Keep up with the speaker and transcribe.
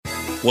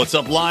What's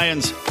up,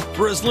 Lions?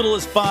 For as little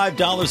as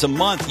 $5 a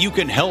month, you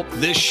can help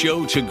this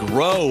show to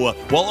grow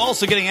while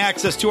also getting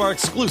access to our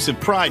exclusive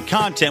Pride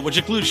content, which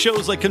includes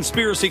shows like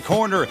Conspiracy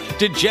Corner,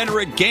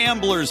 Degenerate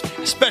Gamblers,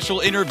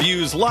 special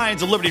interviews,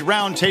 Lions of Liberty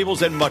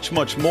roundtables, and much,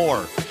 much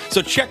more.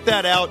 So check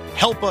that out.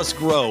 Help us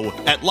grow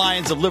at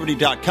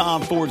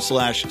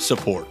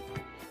lionsofliberty.com/support.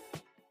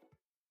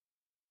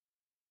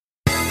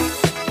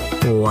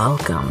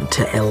 Welcome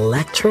to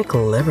Electric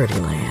Liberty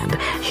Land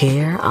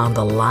here on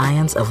the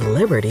Lions of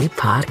Liberty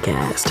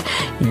podcast,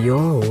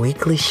 your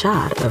weekly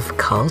shot of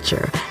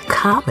culture,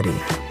 comedy,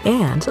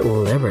 and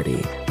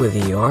liberty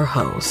with your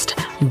host,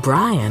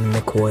 Brian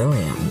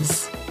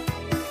McWilliams.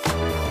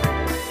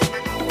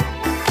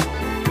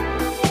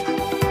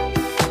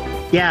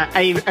 Yeah,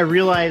 I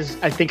realized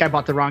I think I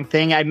bought the wrong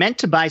thing. I meant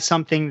to buy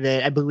something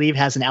that I believe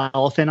has an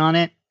elephant on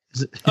it.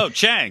 Oh,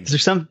 Chang. Is there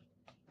some...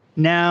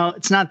 No,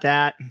 it's not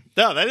that.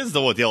 No, that is the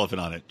one with the elephant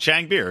on it.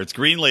 Chang beer. It's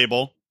green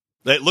label.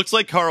 It looks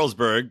like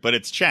Carlsberg, but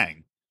it's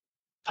Chang.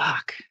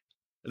 Fuck.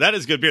 That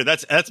is good beer.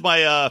 That's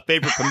my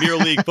favorite Premier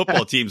League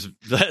football teams.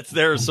 That's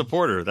their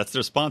supporter. That's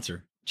their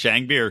sponsor.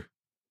 Chang beer.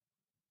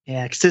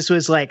 Yeah, because this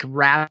was like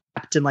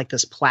wrapped in like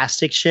this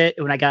plastic shit.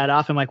 And when I got it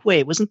off, I'm like,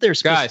 wait, wasn't there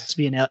supposed to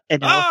be an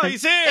elephant? Oh,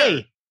 he's here.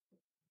 Hey.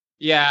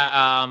 Yeah,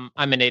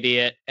 I'm an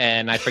idiot,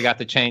 and I forgot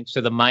to change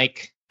to the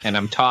mic. And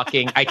I'm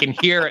talking. I can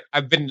hear it.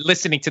 I've been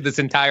listening to this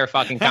entire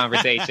fucking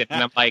conversation.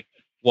 And I'm like,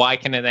 why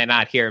can they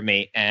not hear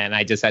me? And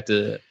I just had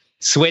to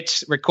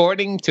switch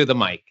recording to the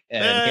mic.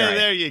 And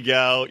there you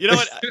go. You know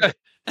what?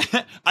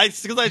 I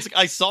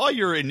saw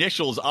your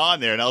initials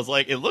on there, and I was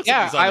like, it looks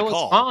like he's on the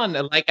call. On.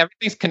 Like,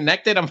 everything's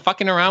connected. I'm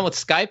fucking around with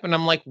Skype, and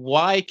I'm like,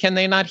 why can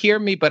they not hear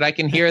me, but I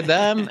can hear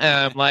them?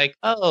 And I'm like,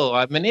 oh,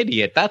 I'm an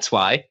idiot. That's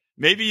why.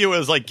 Maybe you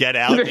was like Get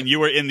Out, and you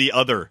were in the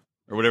other,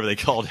 or whatever they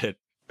called it.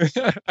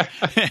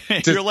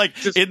 You're like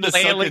just in the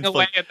flailing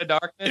away in the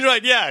darkness. You're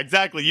right. Yeah,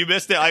 exactly. You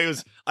missed it. I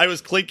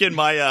was clinking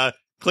my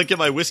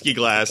whiskey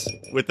glass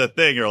with the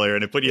thing earlier,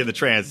 and it put you in the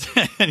trance,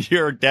 and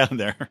you're down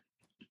there.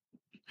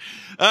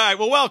 All right.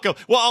 Well, welcome.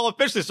 Well, I'll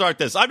officially start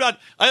this. Like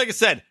I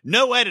said,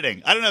 no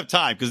editing. I don't have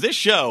time because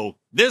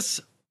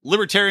this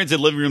Libertarians in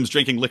Living Rooms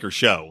Drinking Liquor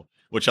show,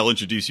 which I'll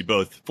introduce you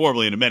both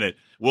formally in a minute,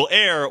 will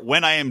air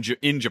when I am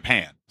in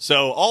Japan.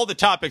 So all the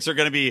topics are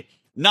going to be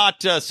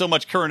not so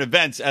much current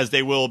events as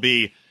they will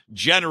be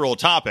general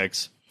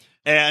topics.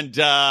 And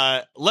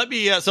let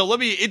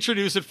me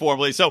introduce it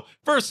formally. So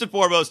first and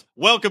foremost,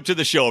 welcome to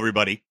the show,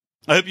 everybody.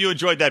 I hope you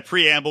enjoyed that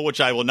preamble,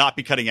 which I will not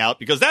be cutting out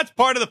because that's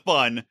part of the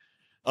fun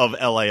of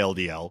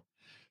LALDL.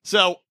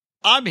 So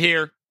I'm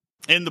here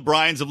in the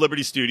Brians of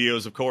Liberty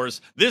studios, of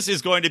course. This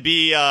is going to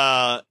be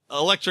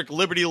Electric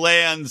Liberty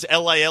Land's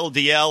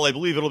LALDL. I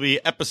believe it'll be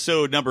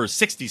episode number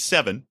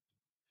 67.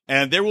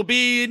 And there will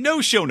be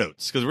no show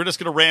notes because we're just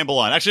going to ramble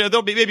on. Actually,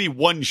 there'll be maybe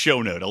one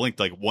show note. I'll link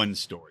like one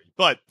story.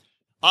 But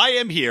I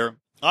am here.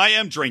 I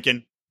am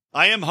drinking.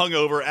 I am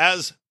hungover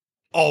as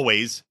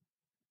always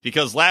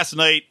because last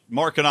night,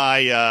 Mark and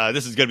I,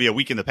 this is going to be a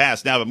week in the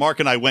past now, but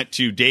Mark and I went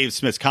to Dave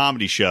Smith's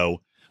comedy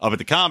show up at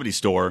the Comedy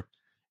Store.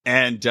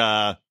 And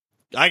I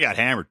got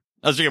hammered.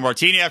 I was drinking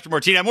martini after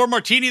martini. I'm more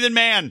martini than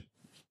man.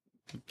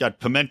 Got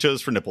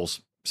pimentos for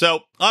nipples.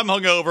 So I'm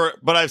hungover,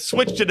 but I've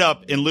switched it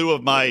up in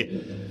light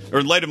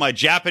of my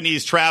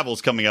Japanese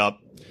travels coming up.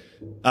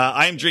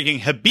 I am drinking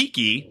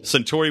Hibiki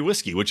Suntory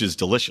whiskey, which is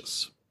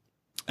delicious.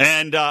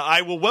 And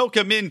I will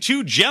welcome in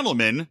two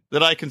gentlemen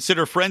that I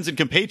consider friends and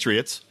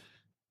compatriots.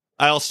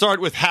 I'll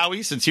start with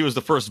Howie, since he was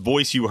the first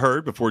voice you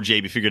heard before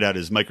JB figured out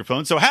his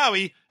microphone. So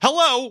Howie,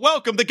 hello,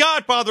 welcome, the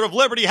godfather of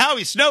liberty,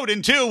 Howie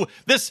Snowden, to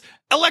this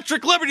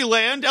Electric Liberty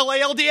Land,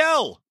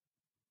 LALDL.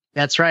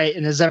 That's right.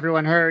 And as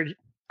everyone heard,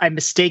 I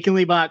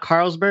mistakenly bought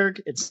Carlsberg.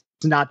 It's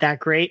not that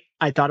great.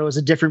 I thought it was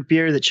a different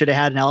beer that should have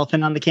had an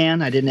elephant on the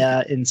can. I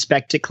didn't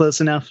inspect it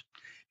close enough.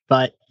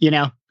 But,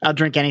 I'll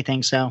drink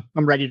anything, so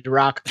I'm ready to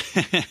rock.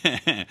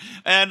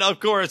 And,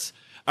 of course,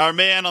 our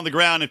man on the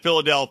ground in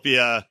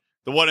Philadelphia,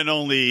 the one and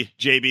only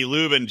JB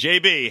Lubin.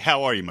 JB,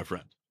 how are you, my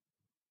friend?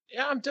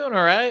 Yeah, I'm doing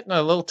all right.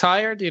 A little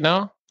tired,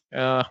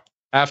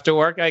 After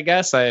work, I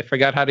guess. I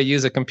forgot how to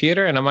use a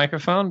computer and a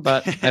microphone,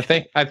 but I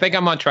think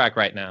I'm on track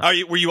right now.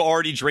 Were you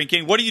already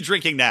drinking? What are you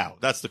drinking now?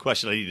 That's the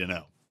question I need to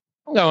know.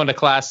 I'm going to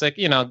classic,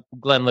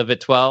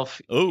 Glenlivet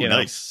 12. Oh,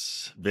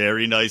 nice.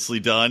 Very nicely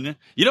done.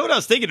 You know what I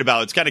was thinking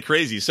about? It's kind of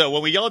crazy. So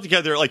when we all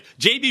together, like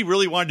JB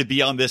really wanted to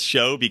be on this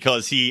show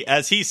because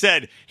as he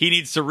said, he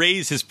needs to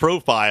raise his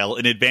profile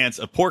in advance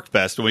of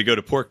PorkFest when we go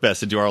to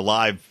PorkFest and do our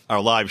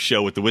live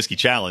show with the Whiskey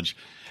Challenge.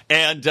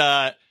 And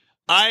I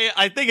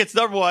think it's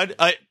number one.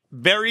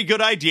 Very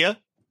good idea.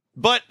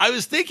 But I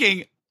was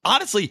thinking,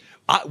 honestly,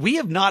 we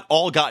have not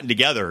all gotten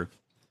together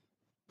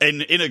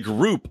in a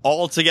group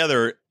all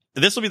together.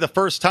 This will be the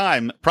first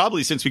time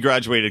probably since we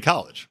graduated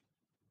college.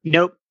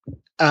 Nope.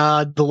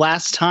 The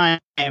last time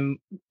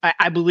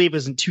I believe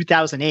was in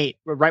 2008.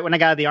 Right when I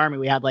got out of the army,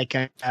 we had like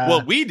a.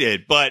 Well, we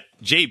did, but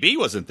JB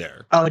wasn't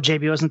there. Oh,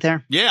 JB wasn't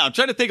there? Yeah, I'm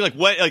trying to think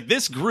like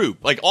this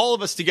group, like all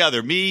of us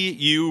together, me,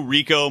 you,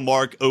 Rico,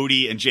 Mark,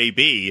 Odie, and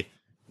JB.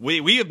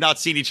 we have not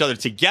seen each other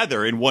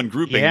together in one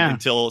grouping Yeah.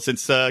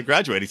 since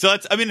graduating. So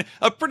that's, I mean,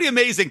 a pretty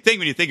amazing thing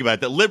when you think about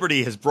it, that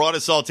Liberty has brought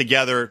us all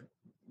together,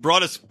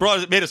 made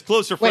us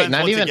closer friends. Wait,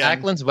 not once even again.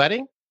 Ackland's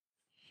wedding?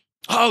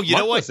 Oh, you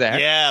Mark know what? was there.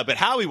 Yeah, but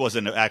Howie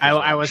wasn't.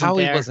 I wasn't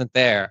Howie there. wasn't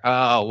there.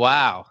 Oh,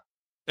 wow.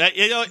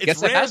 You know, it's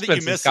Guess it rare has that been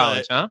you since miss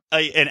college, huh?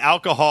 an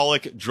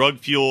alcoholic,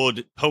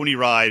 drug-fueled pony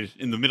ride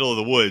in the middle of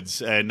the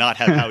woods and not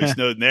have Howie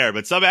Snowden there.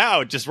 But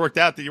somehow it just worked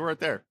out that you weren't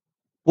there.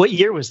 What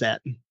year was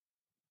that?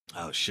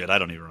 Oh, shit. I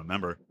don't even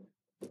remember.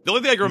 The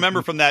only thing I can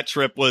remember from that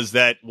trip was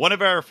that one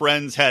of our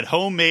friends had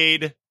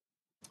homemade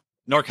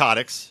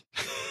narcotics.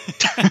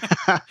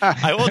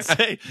 I won't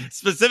say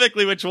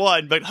specifically which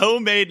one, but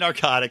homemade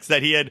narcotics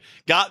that he had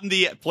gotten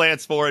the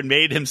plants for and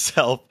made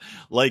himself,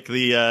 like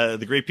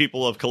the great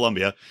people of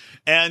Colombia,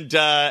 and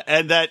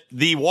that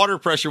the water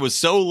pressure was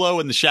so low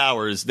in the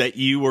showers that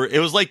it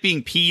was like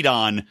being peed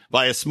on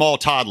by a small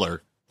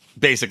toddler,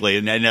 basically,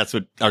 and that's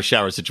what our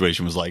shower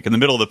situation was like in the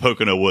middle of the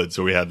Pocono Woods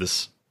where we had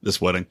this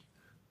wedding.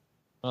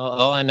 Well,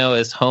 all I know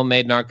is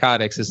homemade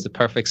narcotics is the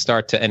perfect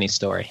start to any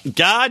story.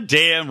 God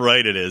damn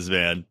right it is,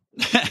 man.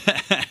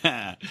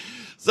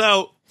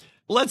 So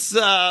let's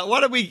why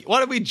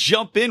don't we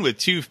jump in with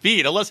 2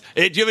 feet? Unless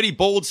do you have any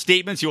bold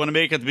statements you want to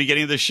make at the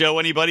beginning of the show,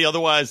 anybody?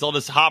 Otherwise, I'll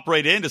just hop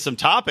right into some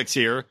topics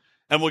here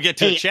and we'll get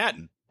to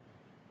chatting.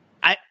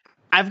 I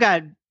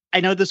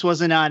know this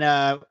wasn't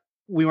on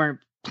we weren't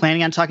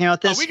planning on talking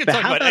about this. We can but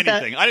talk how about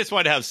anything. I just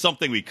wanted to have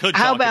something we could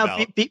how talk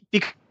about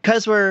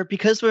because we're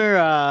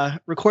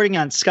recording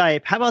on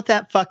Skype, how about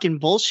that fucking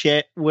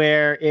bullshit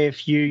where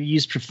if you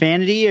use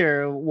profanity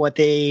or what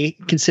they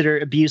consider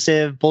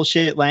abusive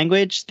bullshit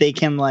language, they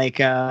can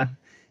I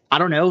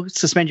don't know,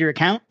 suspend your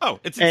account? Oh,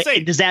 it's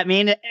insane. Does that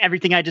mean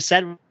everything I just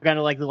said, we're going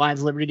to the Lions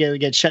of Liberty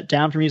get shut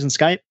down from using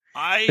Skype?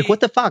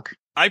 What the fuck?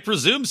 I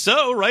presume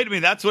so, right? I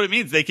mean, that's what it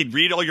means. They could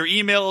read all your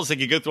emails. They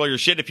could go through all your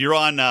shit. If you're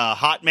on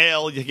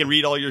Hotmail, you can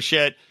read all your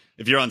shit.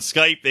 If you're on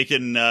Skype, they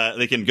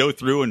can go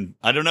through and,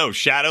 I don't know,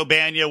 shadow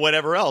ban you,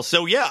 whatever else.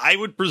 So yeah, I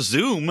would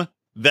presume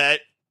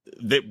that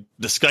the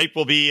Skype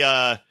will be,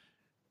 I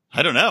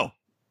don't know.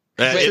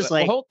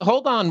 Wait,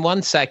 hold on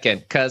 1 second,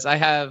 because I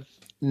have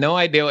no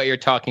idea what you're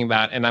talking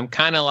about, and I'm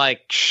kind of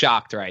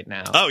shocked right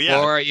now. Oh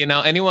yeah. Or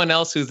anyone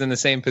else who's in the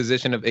same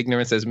position of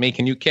ignorance as me.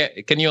 Can you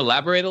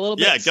elaborate a little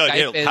bit? Yeah, go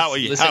ahead.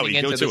 Howie, listening go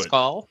into to this it.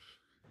 call.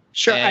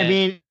 Sure.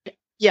 And-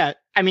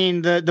 I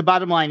mean, the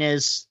bottom line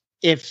is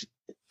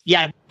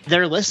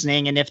they're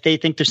listening, and if they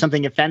think there's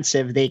something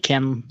offensive, they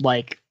can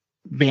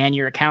ban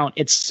your account.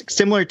 It's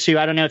similar to,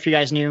 I don't know if you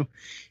guys knew,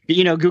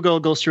 Google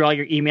goes through all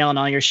your email and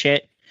all your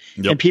shit.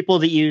 Yep. And people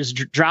that use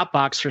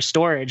Dropbox for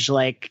storage,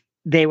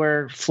 they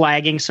were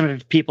flagging some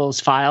of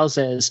people's files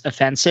as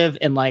offensive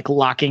and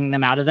locking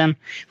them out of them.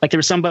 There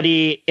was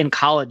somebody in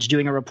college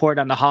doing a report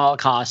on the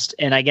Holocaust,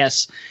 and I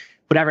guess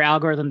whatever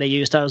algorithm they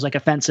used that was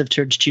offensive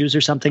towards Jews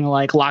or something,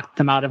 locked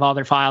them out of all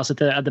their files of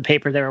the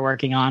paper they were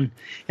working on.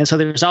 And so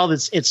there's all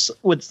this, it's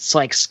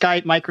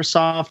Skype,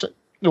 Microsoft.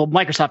 Well,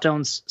 Microsoft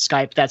owns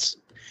Skype. That's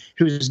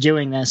who's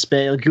doing this,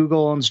 but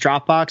Google owns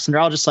Dropbox, and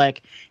they're all just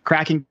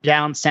cracking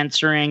down,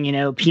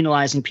 censoring,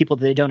 penalizing people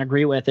that they don't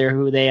agree with or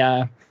who they,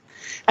 I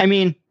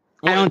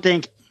don't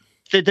think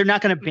that they're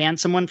not going to ban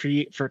someone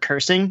for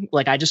cursing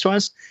like I just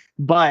was,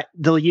 but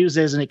they'll use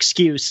it as an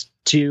excuse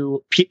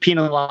to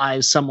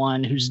penalize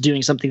someone who's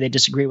doing something they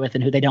disagree with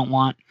and who they don't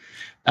want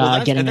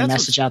getting their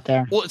message out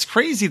there. Well, it's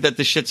crazy that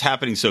this shit's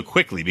happening so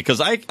quickly because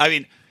I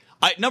mean,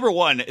 number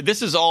one,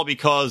 this is all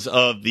because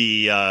of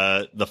the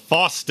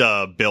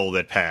FOSTA bill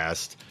that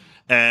passed.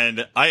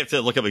 And I have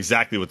to look up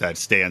exactly what that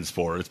stands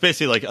for. It's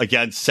basically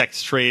against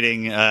sex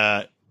trading,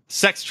 it's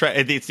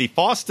the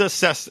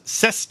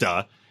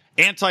FOSTA-SESTA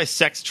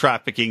anti-sex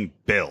trafficking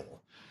bill.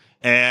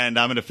 And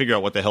I'm going to figure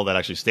out what the hell that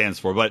actually stands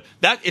for. But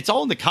it's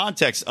all in the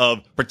context of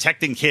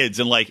protecting kids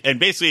and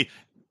basically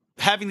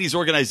having these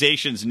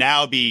organizations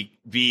now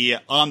be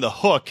on the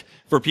hook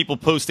for people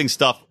posting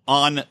stuff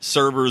on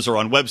servers or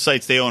on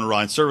websites they own or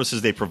on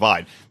services they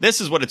provide.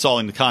 This is what it's all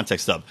in the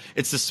context of.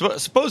 It's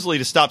supposedly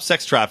to stop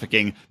sex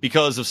trafficking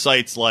because of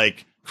sites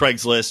like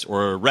Craigslist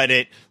or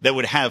Reddit that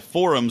would have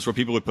forums where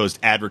people would post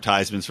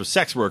advertisements for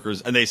sex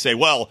workers. And they say,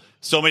 well,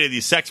 so many of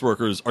these sex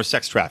workers are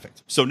sex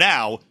trafficked. So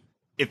now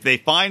if they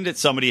find that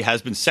somebody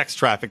has been sex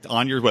trafficked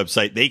on your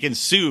website, they can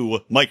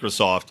sue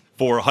Microsoft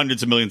for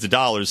hundreds of millions of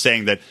dollars,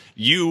 saying that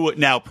you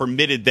now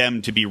permitted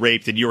them to be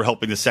raped and you're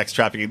helping the sex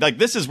trafficking.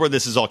 This is where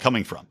this is all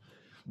coming from.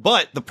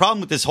 But the problem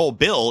with this whole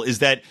bill is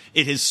that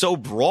it is so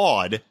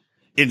broad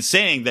in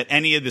saying that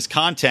any of this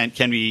content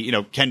can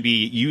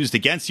be used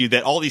against you,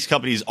 that all these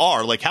companies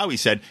are, like Howie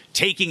said,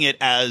 taking it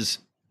as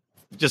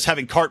just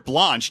having carte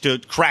blanche to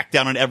crack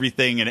down on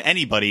everything and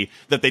anybody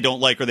that they don't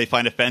like or they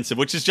find offensive,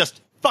 which is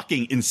just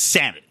fucking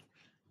insanity.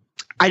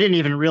 I didn't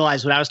even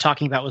realize what I was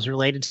talking about was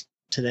related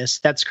to this.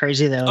 That's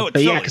crazy though. Oh, but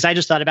totally. Yeah, because I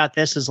just thought about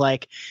this as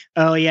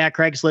oh yeah,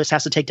 Craigslist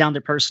has to take down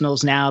their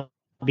personals now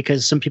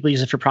because some people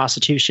use it for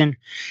prostitution.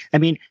 I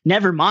mean,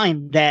 never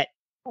mind that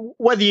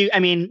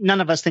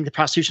none of us think the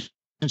prostitution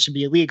should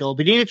be illegal,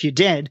 but even if you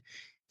did,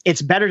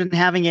 it's better than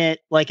having it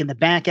like in the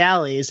back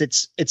alleys.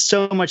 It's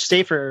so much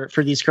safer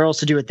for these girls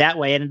to do it that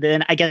way. And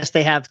then I guess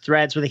they have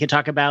threads where they can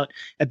talk about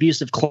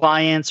abusive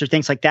clients or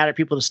things like that, or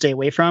people to stay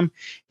away from.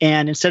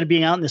 And instead of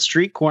being out in the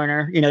street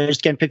corner,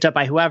 just getting picked up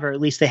by whoever, at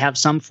least they have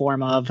some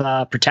form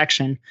of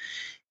protection.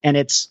 And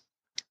it's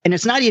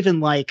not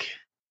even like,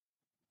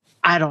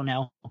 I don't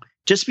know,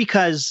 just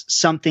because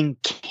something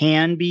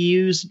can be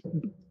used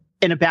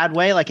in a bad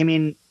way. Like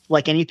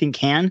anything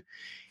can,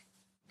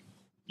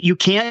 you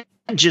can't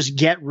just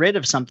get rid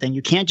of something.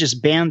 You can't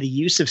just ban the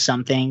use of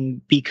something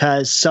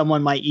because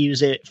someone might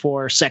use it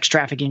for sex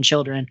trafficking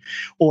children,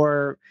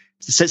 or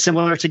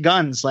similar to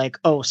guns. Like,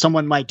 oh,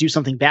 someone might do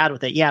something bad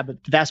with it. Yeah,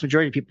 but the vast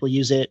majority of people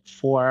use it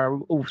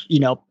for,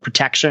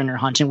 protection or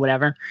hunting,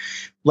 whatever.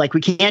 Like,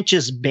 we can't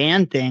just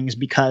ban things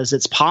because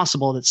it's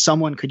possible that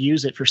someone could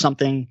use it for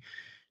something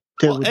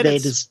that they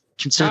just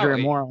consider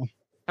immoral.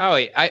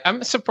 Howie,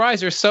 I'm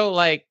surprised you're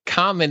so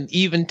calm and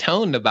even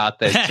toned about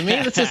this. To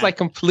me, this is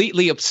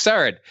completely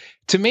absurd.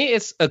 To me,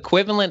 it's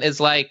equivalent as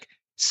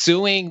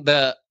suing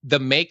the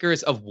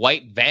makers of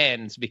white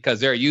vans because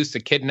they're used to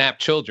kidnap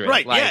children.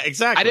 Right? Yeah,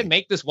 exactly. I didn't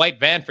make this white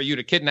van for you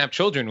to kidnap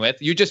children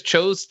with. You just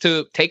chose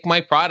to take my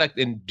product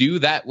and do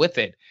that with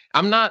it.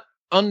 I'm not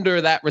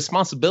under that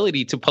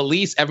responsibility to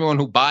police everyone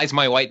who buys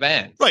my white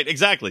van. Right,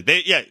 exactly.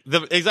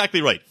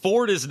 Exactly right.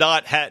 Ford is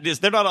not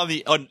they're not on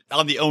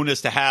the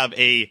onus to have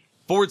a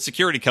Ford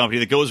security company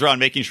that goes around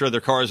making sure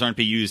their cars aren't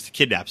being used to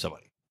kidnap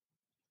somebody.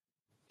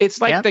 It's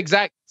the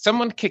exact.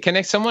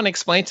 Can someone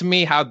explain to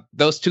me how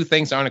those two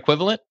things aren't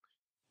equivalent?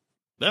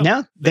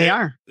 No, they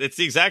are. It's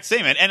the exact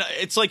same. And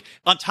it's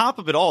on top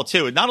of it all,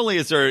 too, not only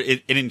is there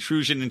an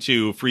intrusion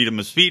into freedom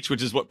of speech,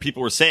 which is what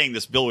people were saying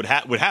this bill would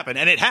happen,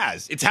 and it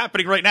has. It's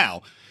happening right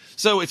now.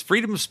 So it's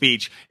freedom of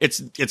speech.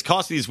 It's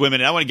costing these women.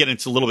 And I want to get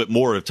into a little bit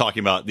more of talking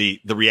about the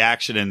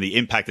reaction and the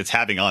impact it's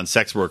having on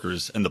sex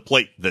workers and the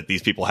plight that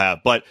these people have.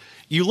 But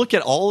you look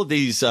at all of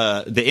these,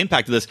 the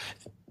impact of this.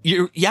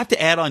 You have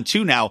to add on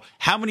too now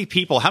how many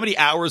people, how many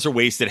hours are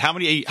wasted, how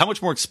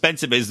much more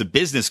expensive is the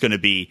business going to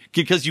be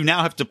because you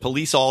now have to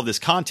police all of this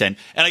content.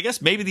 And I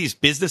guess maybe these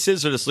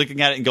businesses are just looking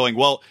at it and going,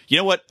 well, you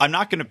know what? I'm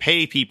not going to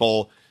pay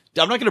people.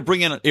 I'm not going to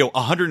bring in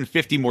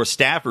 150 more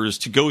staffers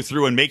to go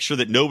through and make sure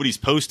that nobody's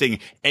posting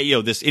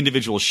this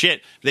individual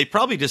shit. They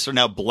probably just are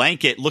now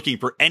blanket looking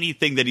for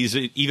anything that is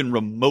even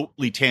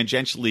remotely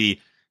tangentially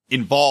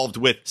involved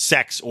with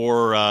sex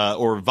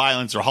or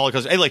violence or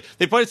Holocaust.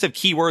 They probably just have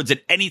keywords, and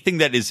anything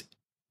that is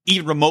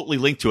even remotely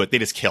linked to it, they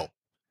just kill.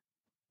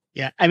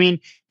 Yeah, I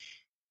mean,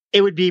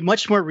 it would be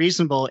much more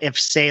reasonable if,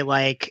 say,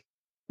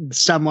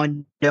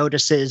 someone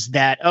notices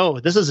that,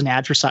 oh, this is an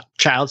ad for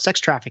child sex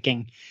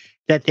trafficking,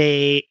 that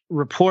they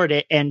report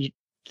it, and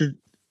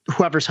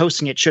whoever's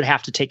hosting it should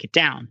have to take it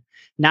down.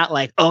 Not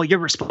oh, you're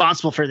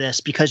responsible for this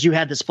because you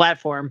had this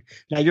platform.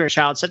 Now you're a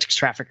child sex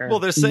trafficker. Well,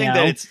 they're saying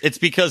that it's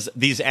because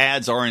these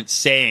ads aren't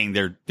saying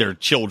they're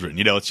children.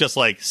 It's just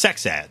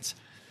sex ads.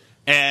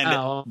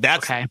 And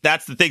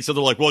that's the thing. So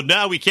they're well,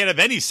 now we can't have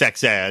any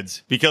sex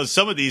ads because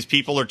some of these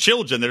people are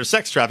children that are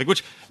sex trafficked,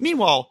 which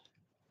meanwhile,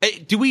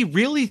 do we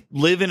really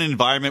live in an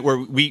environment where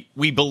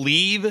we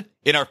believe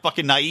in our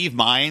fucking naive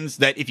minds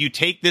that if you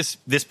take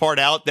this part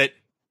out, that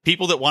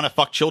people that want to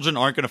fuck children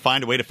aren't going to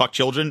find a way to fuck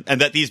children,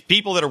 and that these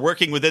people that are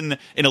working within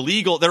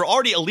they're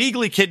already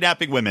illegally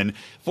kidnapping women,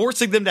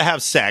 forcing them to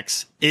have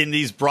sex in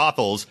these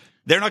brothels,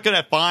 they're not going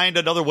to find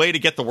another way to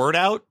get the word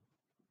out?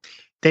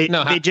 They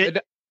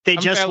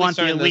just want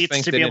the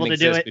elites to be able to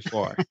do it.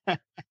 Before.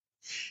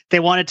 They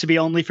want it to be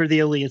only for the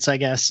elites, I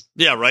guess.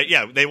 Yeah, right.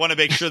 Yeah, they want to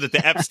make sure that the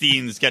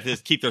Epsteins get to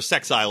keep their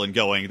sex island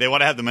going. They want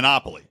to have the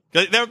monopoly.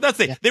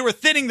 They were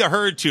thinning the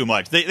herd too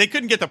much. They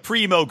couldn't get the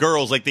primo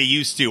girls like they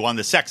used to on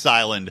the sex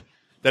island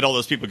that all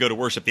those people go to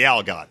worship the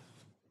owl god.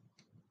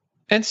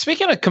 And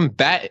speaking of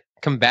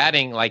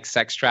combating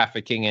sex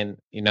trafficking and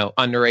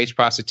underage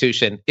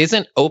prostitution,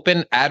 isn't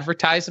open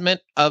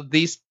advertisement of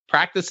these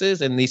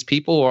practices and these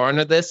people who are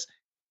under this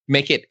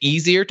make it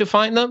easier to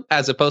find them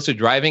as opposed to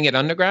driving it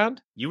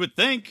underground? You would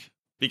think,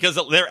 because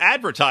they're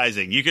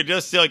advertising. You could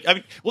just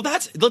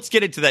let's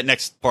get into that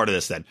next part of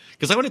this then,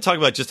 because I want to talk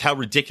about just how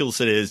ridiculous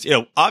it is.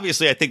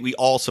 Obviously, I think we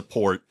all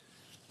support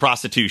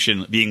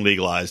prostitution being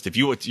legalized. If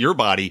it's your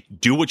body,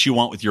 do what you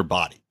want with your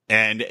body.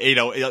 And,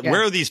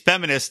 where are these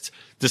feminists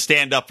to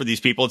stand up for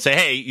these people and say,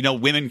 hey,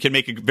 women can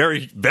make a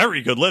very,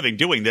 very good living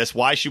doing this.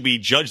 Why should we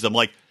judge them?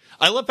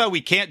 I love how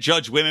we can't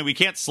judge women. We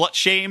can't slut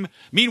shame.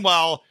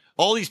 Meanwhile,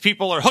 all these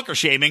people are hooker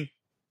shaming.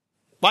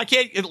 Why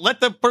can't let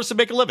the person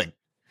make a living?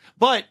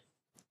 But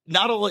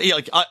not only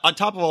on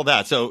top of all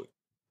that. So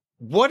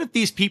what if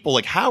these people,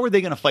 how are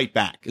they going to fight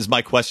back is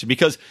my question.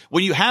 Because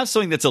when you have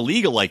something that's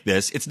illegal like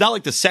this, it's not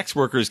like the sex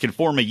workers can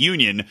form a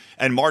union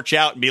and march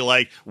out and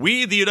be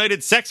we, the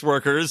United Sex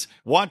Workers,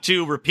 want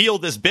to repeal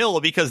this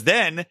bill, because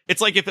then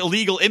it's like if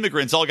illegal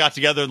immigrants all got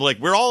together and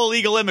we're all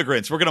illegal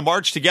immigrants. We're going to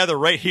march together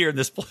right here in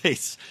this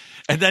place.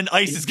 And then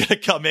ICE is going to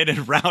come in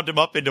and round them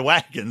up into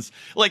wagons.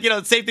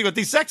 The same thing with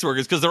these sex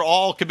workers, because they're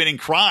all committing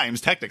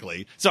crimes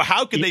technically. So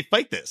how can they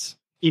fight this?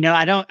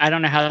 I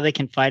don't know how they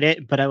can fight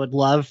it, but I would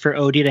love for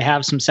Odie to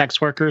have some sex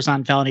workers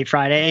on Felony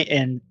Friday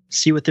and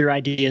see what their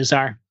ideas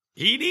are.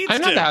 He needs I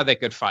to. don't know how they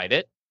could fight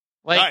it.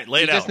 Like, All right,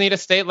 lay it you just out. need a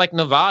state like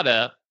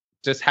Nevada,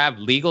 just have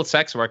legal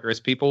sex workers,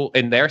 people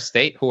in their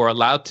state who are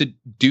allowed to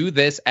do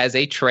this as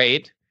a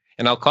trade,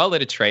 and I'll call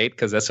it a trade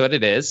because that's what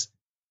it is,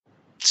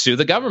 sue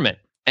the government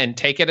and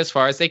take it as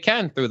far as they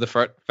can through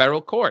the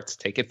federal courts,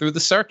 take it through the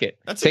circuit,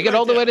 That's a take good it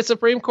all the idea. way to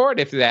Supreme Court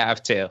if they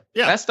have to.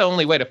 Yeah. That's the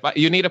only way to fight.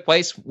 You need a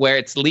place where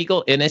it's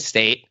legal in a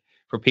state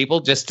for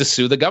people just to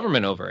sue the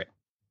government over it.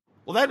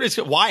 Well, that is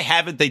why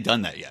haven't they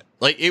done that yet?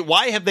 Like,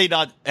 why have they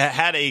not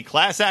had a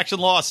class action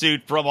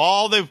lawsuit from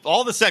all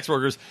the sex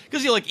workers?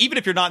 Because you're like, even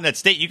if you're not in that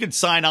state, you can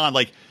sign on.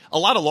 Like a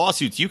lot of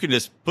lawsuits, you can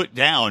just put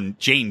down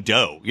Jane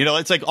Doe.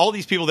 It's like all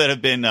these people that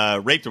have been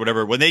raped or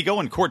whatever. When they go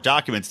in court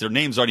documents, their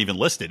names aren't even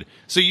listed.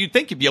 So you'd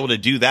think you'd be able to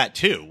do that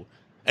too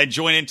and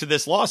join into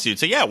this lawsuit.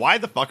 So yeah, why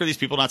the fuck are these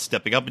people not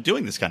stepping up and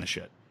doing this kind of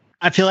shit?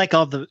 I feel like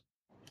all the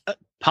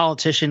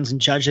politicians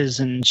and judges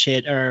and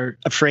shit are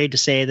afraid to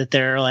say that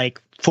they're like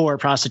for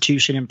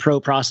prostitution and pro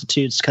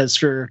prostitutes because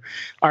for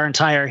our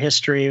entire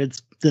history,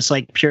 it's this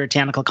like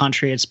puritanical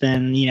country, it's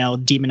been,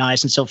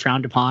 demonized and so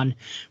frowned upon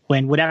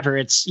when whatever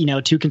it's,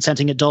 two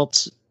consenting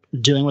adults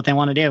doing what they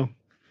want to do.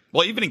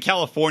 Well, even in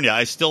California,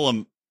 I still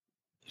am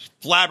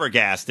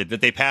flabbergasted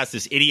that they passed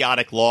this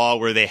idiotic law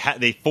where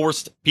they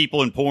forced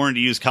people in porn to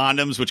use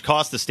condoms, which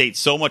cost the state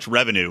so much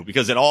revenue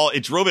because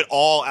it drove it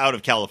all out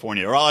of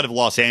California, or all out of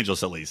Los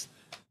Angeles at least.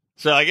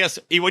 So I guess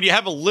when you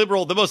have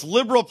the most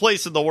liberal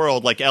place in the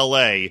world like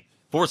LA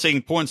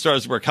forcing porn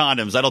stars to wear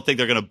condoms, I don't think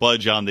they're going to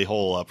budge on the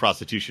whole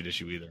prostitution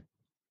issue either.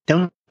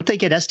 Don't they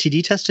get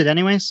STD tested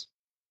anyways?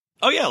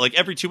 Oh yeah, like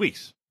every 2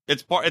 weeks.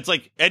 It's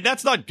like, and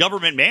that's not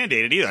government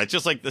mandated either. It's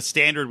just like the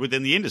standard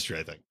within the industry,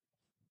 I think.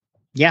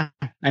 Yeah.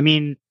 I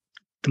mean,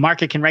 the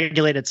market can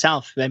regulate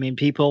itself. I mean,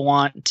 people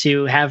want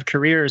to have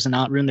careers and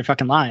not ruin their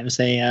fucking lives.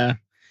 They,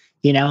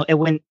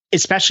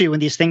 especially when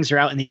these things are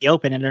out in the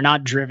open and they're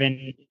not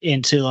driven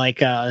into like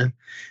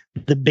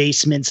the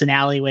basements and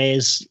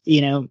alleyways,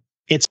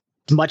 it's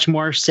much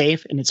more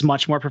safe and it's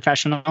much more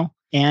professional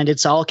and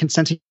it's all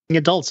consenting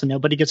adults and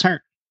nobody gets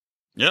hurt.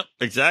 Yep,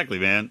 exactly,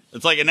 man.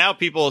 It's like, and now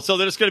so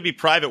there's going to be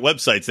private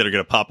websites that are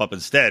going to pop up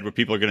instead where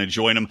people are going to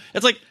join them.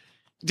 It's like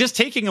just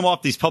taking them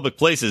off these public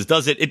places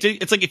does it.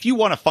 It's like if you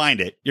want to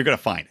find it, you're going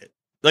to find it.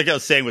 Like I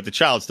was saying with the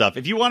child stuff,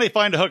 if you want to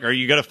find a hooker,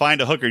 you're going to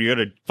find a hooker. You're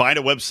going to find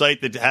a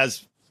website that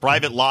has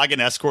private login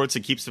escorts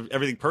and keeps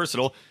everything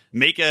personal.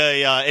 Make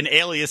an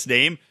alias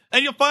name,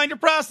 and you'll find your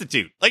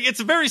prostitute. Like it's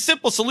a very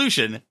simple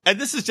solution, and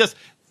this is just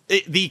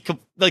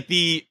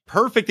the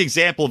perfect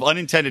example of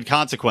unintended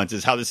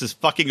consequences. How this is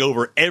fucking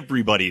over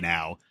everybody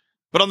now.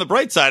 But on the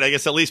bright side, I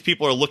guess at least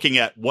people are looking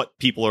at what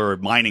people are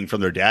mining from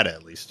their data.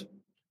 At least,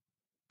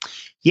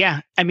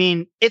 yeah. I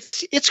mean,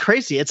 it's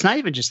crazy. It's not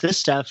even just this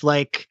stuff.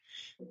 Like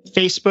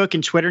Facebook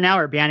and Twitter now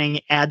are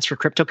banning ads for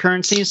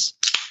cryptocurrencies.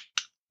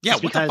 Yeah,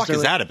 what the fuck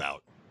is that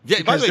about?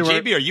 Yeah, by the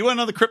way, JB, are you on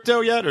the crypto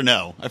yet or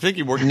no? I think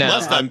you were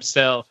last time.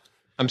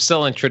 I'm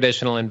still in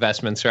traditional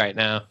investments right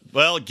now.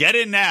 Well, get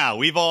in now.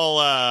 We've all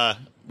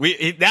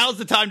now's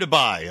the time to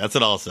buy. That's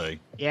what I'll say.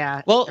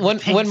 Yeah. Well,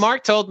 when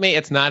Mark told me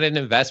it's not an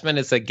investment,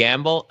 it's a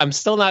gamble, I'm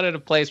still not at a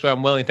place where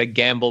I'm willing to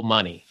gamble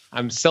money.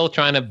 I'm still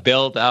trying to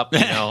build up,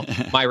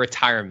 my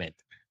retirement.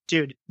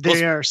 Dude,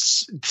 they are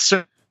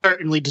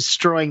certainly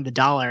destroying the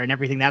dollar and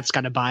everything that's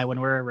going to buy when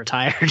we're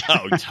retired.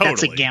 Oh, totally.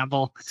 That's a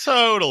gamble.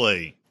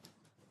 Totally.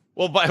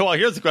 Well,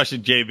 here's the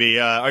question,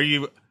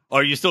 JB.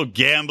 Are you still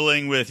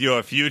gambling with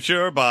your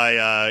future by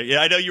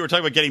I know you were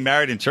talking about getting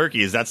married in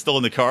Turkey. Is that still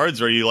in the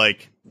cards, or are you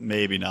like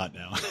maybe not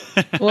now?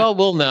 Well,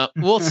 we'll know.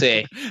 We'll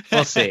see.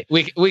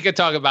 We could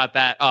talk about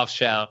that off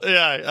show.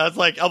 Yeah, I was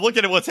like, I'm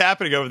looking at what's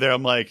happening over there.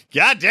 I'm like,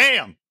 God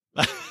damn.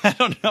 I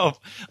don't know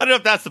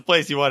if that's the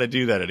place you want to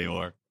do that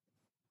anymore.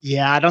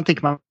 Yeah, I don't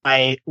think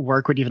my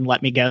work would even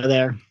let me go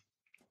there.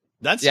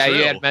 That's true.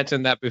 You had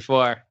mentioned that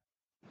before.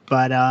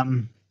 But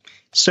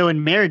so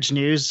in marriage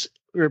news,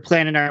 we were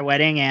planning our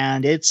wedding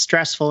and it's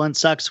stressful and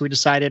sucks. We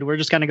decided we're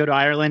just going to go to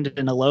Ireland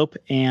and elope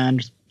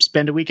and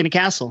spend a week in a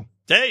castle.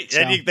 Hey, so.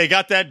 And they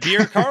got that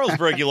beer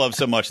Carlsberg you love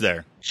so much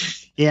there.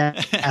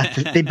 Yeah,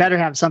 they better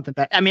have something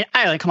better. I mean,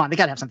 Ireland, come on, they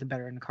got to have something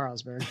better in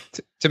Carlsberg.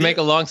 To make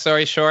a long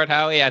story short,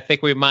 Howie, I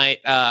think we might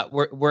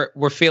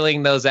we're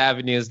feeling those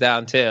avenues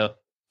down too.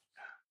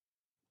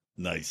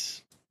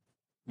 Nice.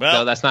 Well,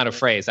 no, that's not a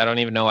phrase. I don't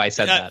even know why I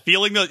said that.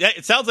 Feeling those.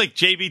 It sounds like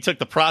JB took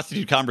the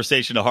prostitute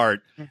conversation to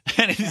heart,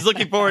 and he's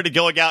looking forward to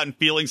going out and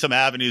feeling some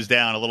avenues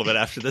down a little bit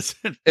after this.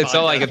 It's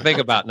all I can think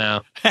about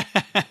now.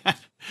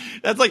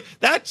 That's like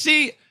that.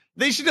 See,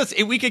 they should just.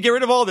 If we could get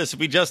rid of all this, if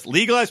we just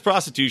legalize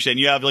prostitution,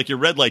 you have like your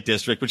red light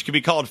district, which could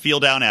be called Feel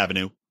Down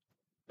Avenue.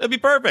 That'd be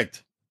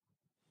perfect.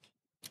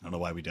 I don't know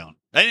why we don't.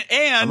 And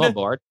I'm on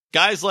board.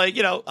 Guys like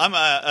I'm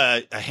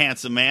a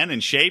handsome man in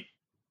shape.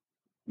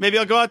 Maybe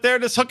I'll go out there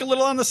and just hook a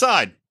little on the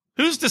side.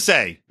 Who's to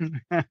say?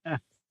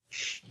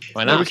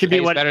 Why not? It could be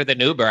better than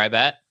Uber, I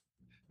bet.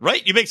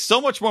 Right? You make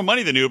so much more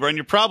money than Uber, and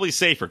you're probably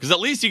safer because at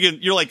least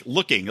you're like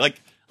looking.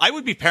 Like I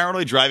would be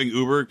paranoid driving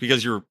Uber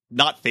because you're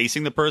not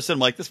facing the person. I'm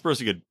like, this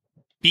person could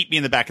beat me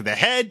in the back of the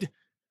head.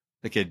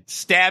 They could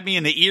stab me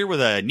in the ear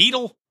with a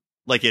needle,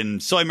 like in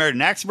So I Married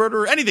an Axe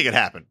Murderer. Anything could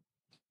happen.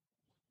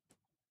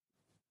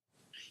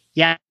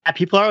 Yeah,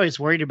 people are always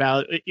worried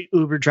about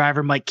Uber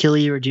driver might kill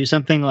you or do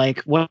something. Like,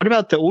 what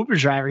about the Uber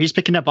driver? He's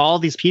picking up all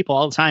these people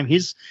all the time.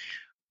 He's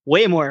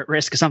way more at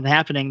risk of something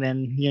happening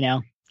than,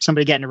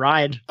 somebody getting a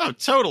ride. Oh,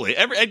 totally.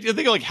 I think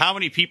of like how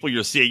many people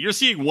you're seeing. You're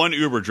seeing one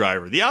Uber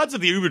driver. The odds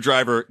of the Uber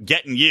driver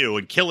getting you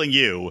and killing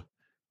you,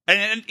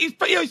 and he's,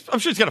 I'm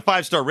sure he's got a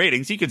 5-star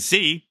rating, so you can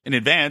see in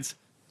advance,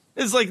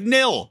 is like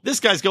nil. This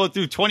guy's going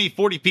through 20,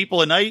 40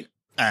 people a night.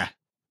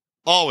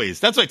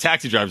 Always. That's why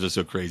taxi drivers are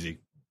so crazy.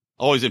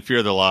 Always in fear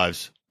of their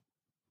lives.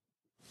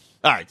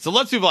 All right, so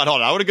let's move on.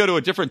 Hold on. I want to go to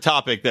a different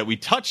topic that we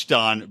touched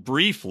on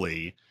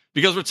briefly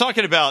because we're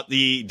talking about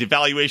the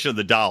devaluation of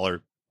the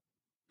dollar.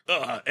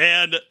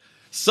 And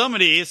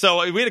somebody,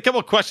 so we had a couple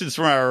of questions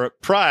from our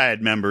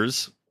Pride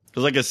members.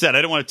 Because like I said,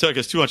 I don't want to take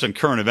us too much on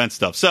current event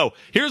stuff. So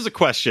here's a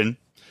question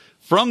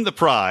from the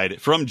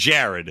Pride, from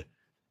Jared.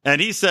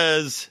 And he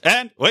says,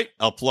 and wait,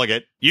 I'll plug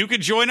it. You can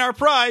join our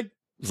Pride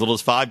as little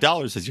as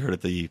 $5, as you heard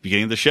at the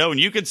beginning of the show. And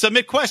you can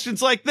submit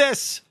questions like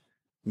this.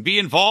 Be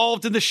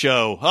involved in the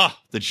show.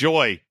 The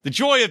joy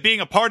of being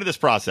a part of this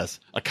process,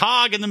 a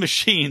cog in the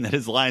machine that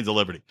is Lions of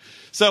Liberty.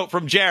 So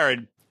from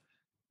Jared,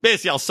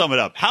 basically, I'll sum it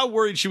up. How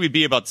worried should we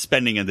be about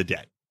spending in the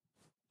debt?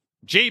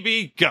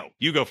 JB, go.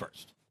 You go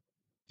first.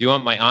 Do you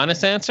want my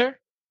honest answer?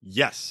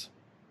 Yes.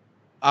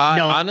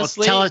 No,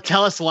 honestly,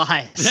 tell us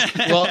lies.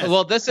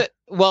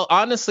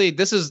 Honestly,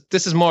 this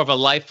is more of a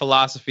life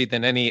philosophy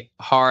than any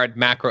hard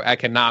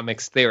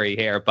macroeconomics theory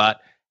here,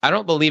 but I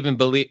don't believe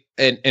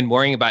in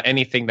worrying about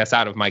anything that's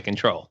out of my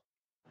control.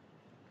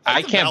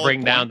 I can't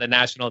bring down the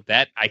national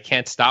debt. I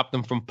can't stop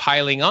them from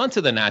piling onto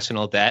the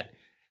national debt.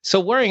 So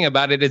worrying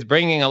about it is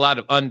bringing a lot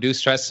of undue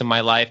stress to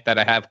my life that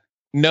I have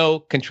no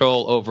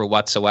control over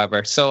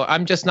whatsoever. So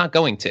I'm just not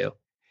going to.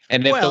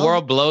 And if the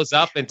world blows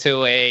up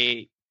into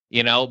a,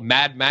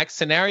 Mad Max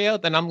scenario,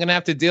 then I'm going to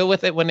have to deal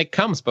with it when it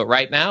comes. But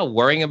right now,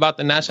 worrying about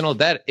the national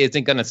debt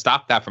isn't going to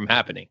stop that from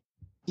happening.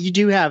 You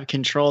do have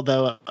control,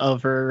 though,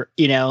 over,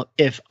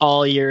 if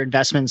all your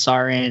investments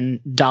are in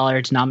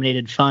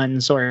dollar-denominated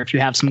funds, or if you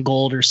have some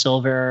gold or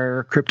silver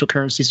or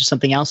cryptocurrencies or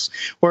something else,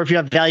 or if you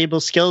have valuable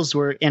skills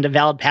and a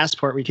valid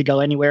passport where you could go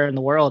anywhere in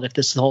the world if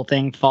this whole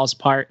thing falls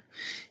apart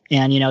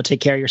and,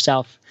 take care of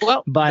yourself.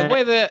 Well, but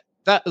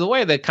the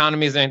way the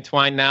economy is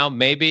entwined now,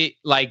 maybe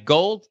like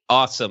gold,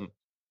 awesome.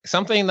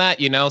 Something that,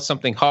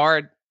 something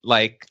hard,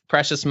 like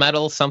precious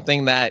metal,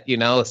 something that,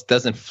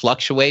 doesn't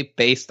fluctuate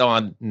based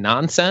on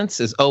nonsense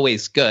is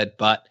always good.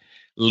 But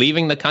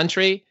leaving the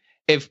country,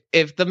 if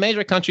the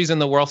major countries in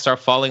the world start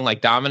falling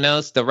like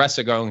dominoes, the rest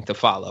are going to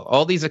follow.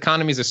 All these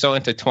economies are so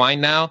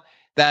intertwined now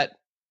that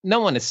no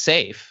one is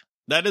safe.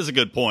 That is a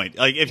good point.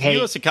 Like if the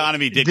U.S.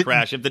 economy did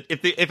crash,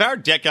 if our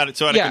debt got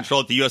so out of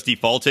control that the U.S.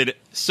 defaulted,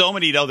 so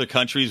many other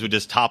countries would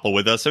just topple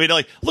with us. I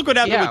mean, look what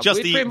happened with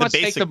just the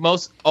basic.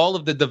 Take all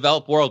of the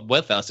developed world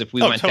with us if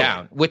we went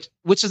down, which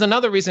is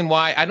another reason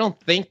why I don't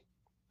think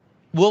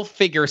we'll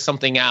figure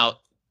something out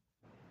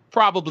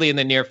probably in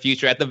the near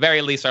future, at the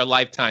very least our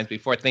lifetimes,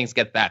 before things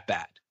get that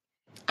bad.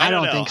 I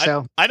don't think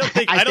so. I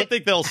don't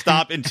think they'll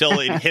stop until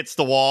it hits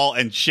the wall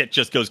and shit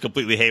just goes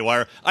completely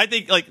haywire. I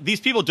think these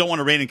people don't want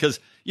to rein in because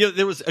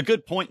there was a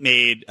good point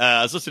made.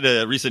 I was listening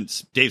to a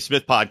recent Dave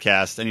Smith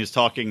podcast and he was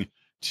talking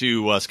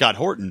to Scott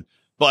Horton,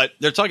 but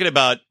they're talking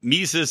about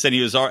Mises and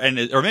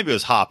or maybe it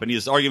was Hoppe, and he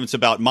has arguments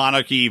about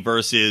monarchy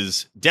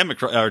versus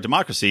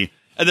democracy,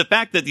 and the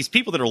fact that these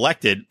people that are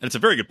elected, and it's a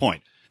very good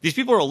point, these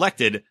people who are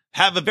elected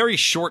have a very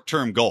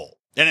short-term goal.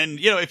 And then,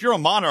 if you're a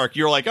monarch,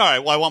 you're like, all right,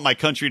 well, I want my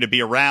country to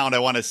be around. I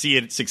want to see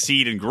it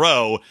succeed and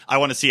grow. I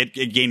want to see it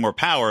gain more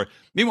power.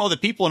 Meanwhile, the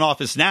people in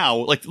office now,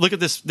 look at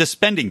this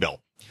spending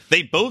bill.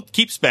 They both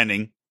keep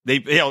spending.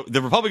 The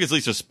Republicans at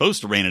least are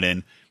supposed to rein it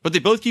in, but they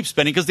both keep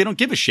spending because they don't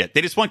give a shit.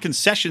 They just want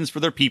concessions for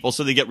their people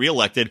so they get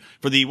reelected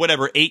for the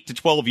 8 to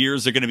 12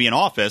 years they're going to be in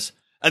office.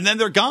 And then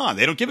they're gone.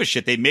 They don't give a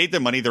shit. They made their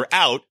money. They're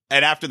out.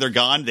 And after they're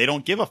gone, they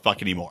don't give a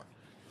fuck anymore.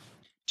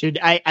 Dude,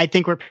 I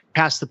think we're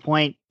past the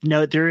point.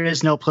 No, there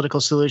is no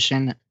political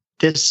solution.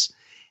 It's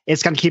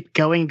going to keep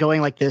going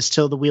like this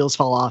till the wheels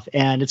fall off.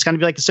 And it's going to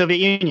be like the Soviet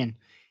Union.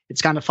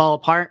 It's going to fall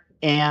apart.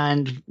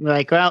 And we're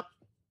like, well,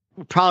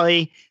 we'll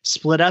probably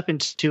split up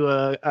into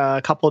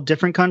a couple of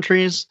different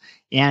countries.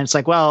 And it's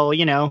like, well,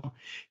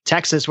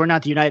 Texas, we're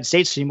not the United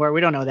States anymore.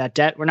 We don't know that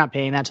debt. We're not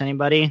paying that to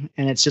anybody.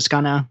 And it's just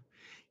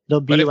it'll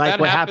be like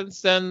what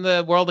happens. Then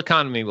the world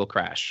economy will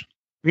crash.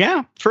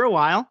 Yeah, for a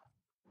while.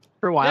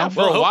 Yeah,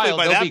 hopefully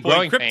by that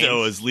point,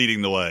 crypto is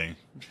leading the way.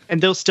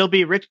 And there'll still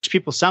be rich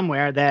people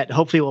somewhere that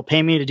hopefully will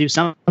pay me to do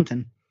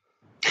something.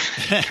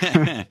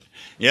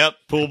 Yep,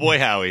 pool boy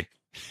Howie.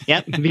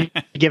 Yep,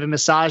 giving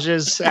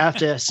massages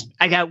after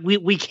I got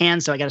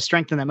weekends, so I got to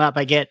strengthen them up.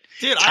 I get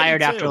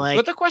tired after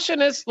But the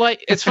question is,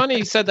 it's funny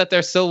you said that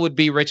there still would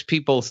be rich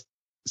people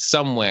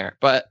somewhere,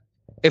 but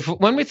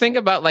when we think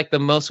about the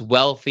most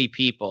wealthy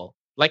people,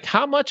 Like,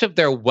 how much of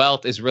their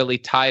wealth is really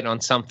tied down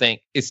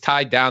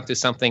to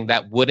something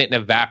that wouldn't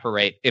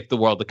evaporate if the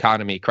world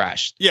economy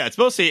crashed? Yeah,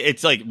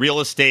 it's like real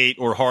estate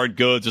or hard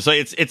goods. Or so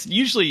it's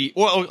usually,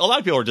 well, a lot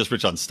of people are just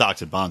rich on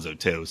stocks and bonds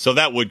too, so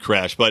that would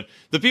crash. But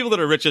the people that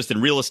are richest in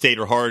real estate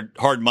or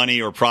hard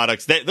money or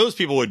products, those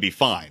people would be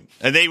fine,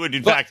 and they would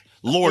in fact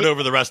lord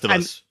over the rest of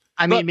us.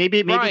 I mean, But,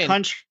 maybe Ryan-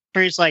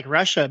 countries like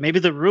Russia, maybe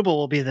the ruble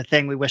will be the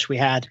thing we wish we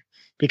had,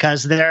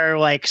 because they're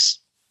like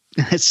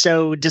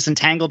so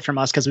disentangled from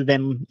us because we've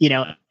been,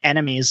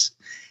 enemies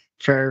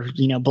for,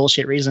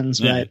 bullshit reasons.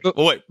 Yeah. But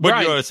Well, wait, what do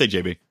Ryan- you want to say,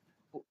 JB?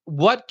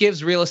 What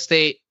gives real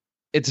estate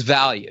its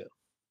value?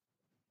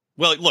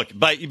 Well, look,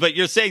 but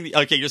you're saying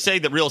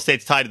that real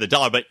estate's tied to the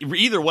dollar, but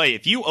either way,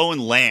 if you own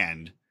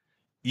land,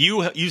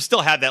 you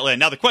still have that land.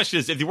 Now the question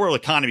is, if the world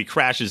economy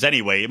crashes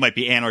anyway, it might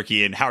be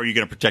anarchy, and how are you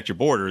going to protect your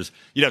borders?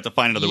 You'd have to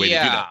find another way to do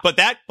Yeah.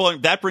 that.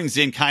 But that brings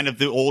in kind of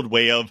the old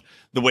way of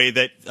the way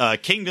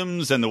that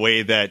kingdoms and the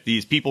way that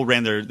these people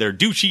ran their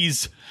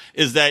duchies,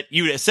 is that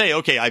you would say,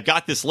 okay, I've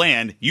got this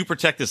land, you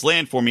protect this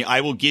land for me,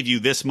 I will give you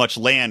this much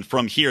land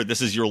from here.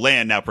 This is your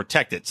land, now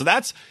protect it. So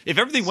that's, if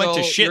everything went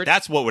to So shit,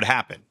 that's what would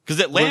happen, because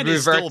that land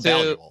is still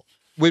valuable.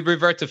 We'd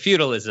revert to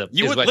feudalism.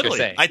 You is would what literally.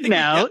 you're saying. I think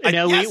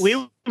yes.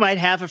 we might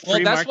have a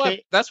free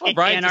market, That's what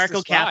Brian just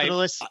described.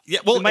 anarcho-capitalist. Yeah,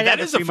 well, we might that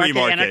have is a free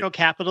market.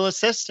 anarcho-capitalist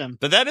system.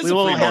 But that is We a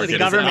will free have market. the is it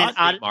government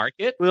not? Free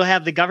market. We'll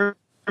have the government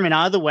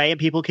out of the way, and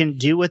people can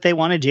do what they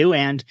want to do,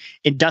 and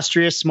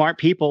industrious, smart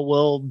people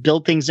will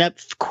build things up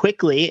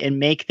quickly and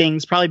make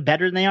things probably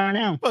better than they are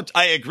now. But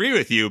I agree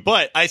with you,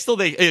 but I still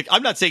think,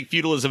 I'm not saying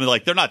feudalism is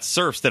like they're not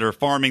serfs that are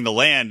farming the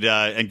land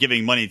and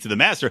giving money to the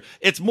master.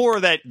 It's more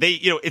that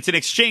it's an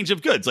exchange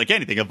of goods, like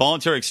anything, a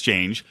voluntary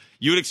exchange.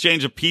 You would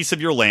exchange a piece of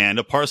your land,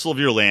 a parcel of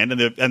your land,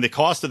 and the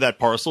cost of that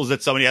parcel is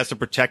that somebody has to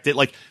protect it.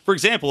 Like, for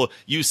example,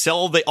 you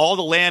sell all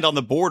the land on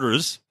the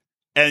borders,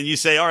 and you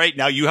say, all right,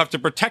 now you have to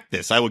protect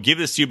this. I will give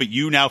this to you, but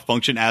you now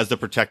function as the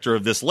protector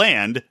of this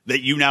land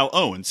that you now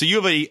own. So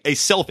you have a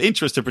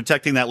self-interest in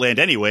protecting that land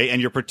anyway, and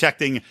you're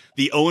protecting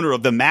the owner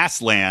of the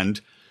mass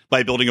land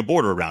by building a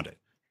border around it.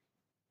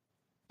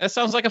 That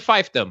sounds like a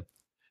fiefdom.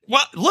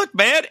 Well, look,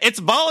 man, it's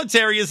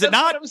voluntary, is it That's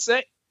not? what I'm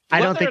saying. I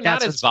don't Whether think or not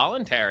that's it's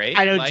voluntary.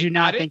 do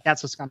not think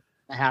that's what's going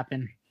to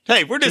happen.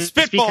 Hey, we're just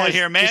spitballing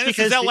here, man. This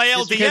is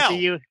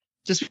LALDL.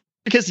 Just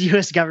because the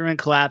U.S. government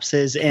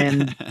collapses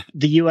and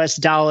the U.S.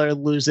 dollar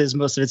loses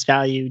most of its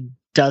value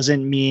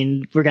doesn't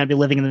mean we're going to be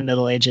living in the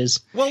Middle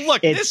Ages. Well,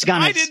 look, I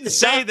didn't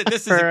say that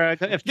this is for a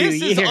few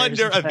this years. is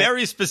under a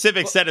very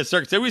specific set of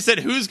circumstances. We said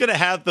who's going to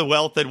have the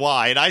wealth and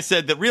why, and I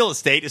said that real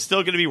estate is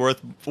still going to be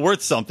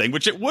worth something,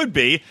 which it would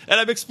be, and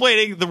I'm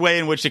explaining the way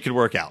in which it could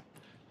work out.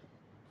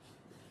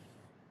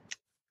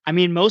 I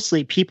mean,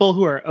 mostly people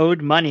who are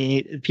owed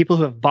money, people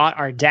who have bought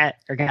our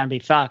debt are going to be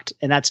fucked,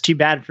 and that's too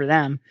bad for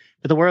them.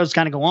 But the world's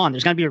going to go on.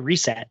 There's going to be a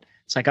reset.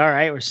 It's like, all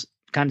right, we're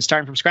kind of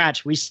starting from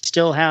scratch. We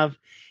still have,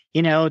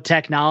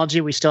 technology.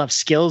 We still have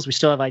skills. We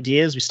still have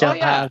ideas. We still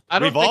have. I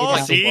don't We've all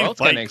think the seen world's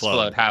going to Fight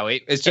Club. explode,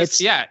 Howie. It's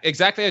just,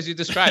 exactly as you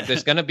described.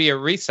 There's going to be a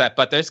reset,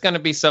 but there's going to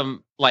be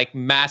some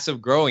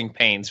massive growing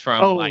pains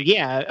from.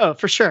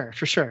 For sure.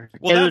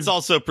 Well, that's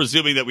also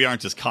presuming that we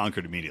aren't just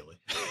conquered immediately.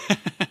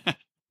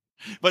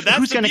 But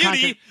that's the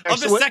beauty of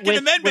the Second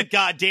Amendment,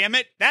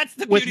 goddammit. That's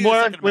the beauty of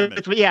the Second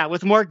Amendment.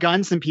 With more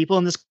guns than people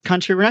in this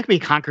country, we're not going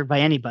to be conquered by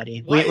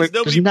anybody.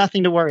 There's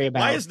nothing to worry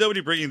about. Why is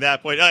nobody bringing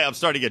that point? I'm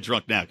starting to get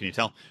drunk now. Can you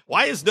tell?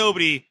 Why is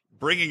nobody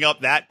bringing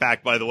up that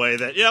back, by the way,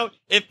 that,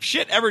 if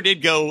shit ever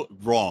did go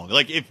wrong,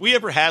 like if we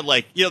ever had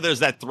there's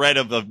that threat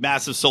of a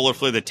massive solar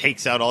flare that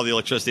takes out all the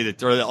electricity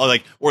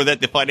or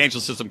that the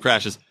financial system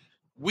crashes,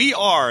 we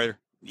are,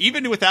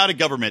 even without a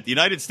government, the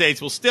United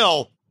States will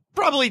still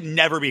probably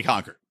never be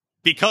conquered.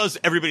 Because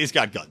everybody's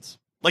got guns.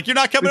 Like, you're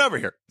not coming over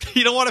here.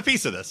 You don't want a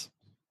piece of this.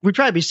 We'd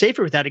probably be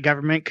safer without a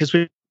government because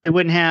we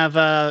wouldn't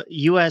have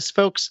U.S.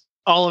 folks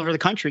all over the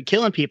country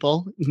killing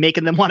people,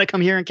 making them want to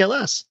come here and kill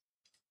us.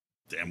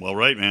 Damn well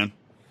right, man.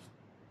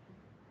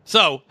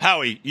 So,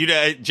 Howie,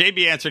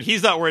 JB answered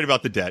he's not worried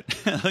about the debt.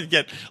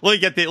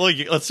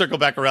 Let's circle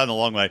back around the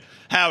long way.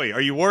 Howie,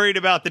 are you worried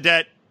about the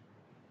debt?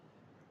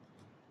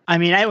 I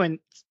mean, I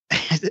wouldn't.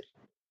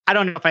 I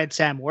don't know if I'd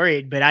say I'm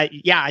worried, but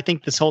I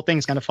think this whole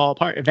thing's going to fall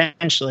apart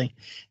eventually.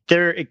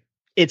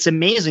 It's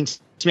amazing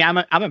to me.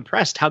 I'm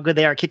impressed how good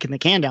they are kicking the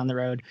can down the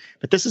road,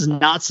 but this is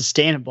not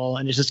sustainable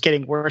and it's just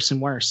getting worse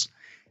and worse.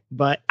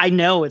 But I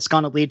know it's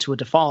going to lead to a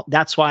default.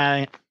 That's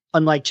why,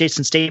 unlike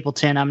Jason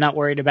Stapleton, I'm not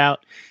worried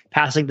about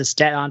passing this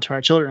debt on to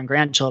our children and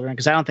grandchildren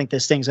because I don't think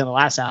this thing's going to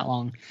last that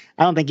long.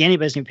 I don't think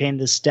anybody's going to be paying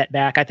this debt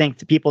back. I think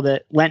the people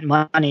that lent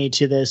money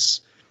to this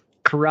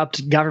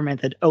corrupt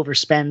government that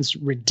overspends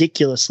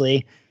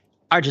ridiculously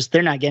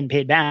they're not getting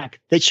paid back.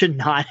 They should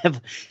not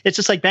have. It's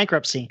just like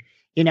bankruptcy.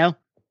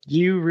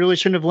 You really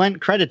shouldn't have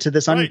lent credit to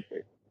this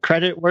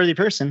credit-worthy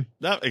person.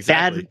 No,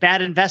 exactly.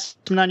 Bad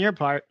investment on your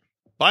part.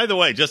 By the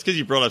way, just because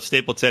you brought up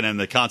Stapleton and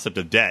the concept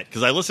of debt,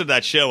 because I listened to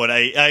that show and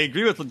I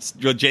agree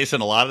with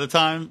Jason a lot of the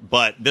time,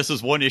 but this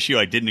was one issue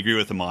I didn't agree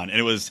with him on.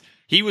 And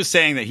he was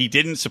saying that he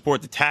didn't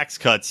support the tax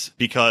cuts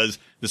because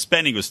the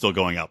spending was still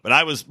going up.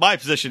 And my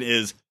position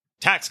is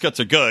tax cuts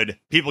are good.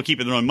 People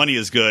keeping their own money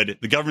is good.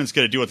 The government's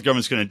going to do what the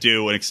government's going to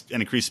do and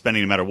increase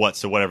spending no matter what.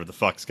 So whatever the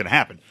fuck's going to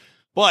happen.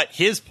 But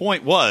his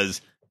point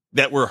was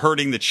that we're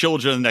hurting the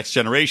children of the next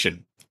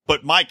generation.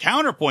 But my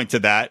counterpoint to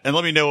that, and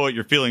let me know what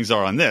your feelings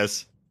are on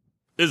this,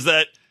 is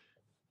that,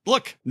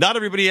 look, not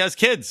everybody has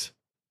kids.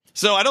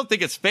 So I don't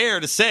think it's fair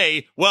to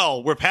say,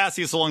 well, we're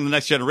passing this along to the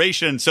next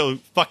generation, so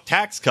fuck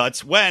tax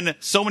cuts, when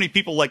so many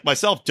people like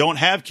myself don't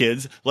have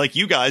kids, like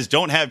you guys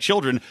don't have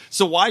children.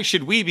 So why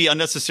should we be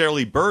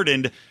unnecessarily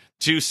burdened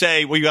to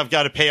say, well, you have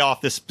got to pay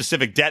off this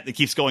specific debt that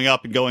keeps going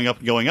up and going up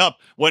and going up,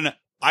 when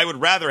I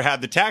would rather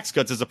have the tax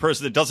cuts as a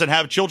person that doesn't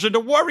have children to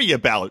worry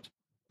about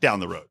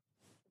down the road.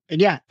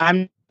 Yeah,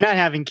 I'm not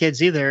having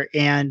kids either.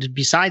 And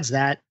besides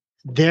that,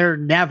 they're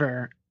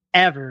never,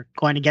 ever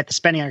going to get the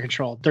spending under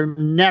control. They're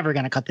never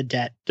going to cut the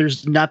debt.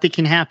 There's nothing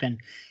can happen.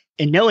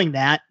 And knowing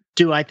that,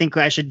 do I think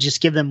I should just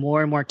give them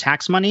more and more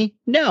tax money?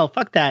 No,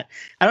 fuck that.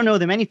 I don't owe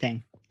them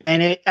anything.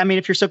 And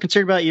if you're so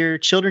concerned about your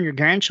children, your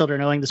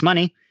grandchildren owing this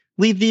money,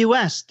 leave the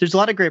U.S. There's a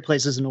lot of great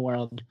places in the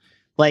world.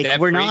 Like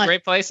we're not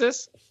great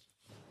places.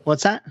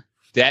 What's that?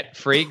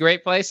 Debt-free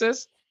great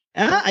places?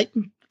 I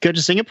go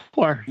to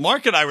Singapore.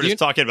 Mark and I were just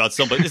talking about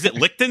somebody. Is it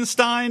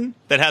Liechtenstein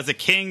that has a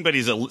king, but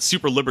he's a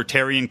super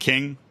libertarian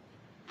king?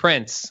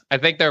 Prince. I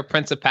think they're a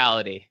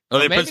principality. Oh,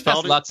 they maybe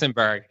principality? That's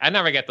Luxembourg. I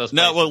never get those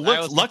No, places.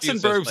 well,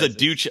 Luxembourg's a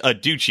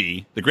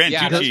duchy, the Grand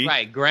Duchy. That's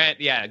right.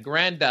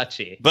 Grand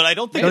Duchy. But I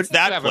don't think it's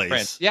that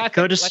place. Yeah,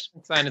 go to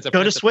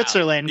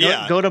Switzerland.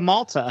 Go to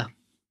Malta.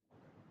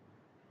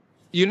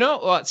 You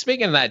know,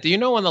 speaking of that, do you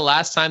know when the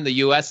last time the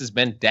U.S. has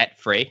been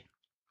debt-free?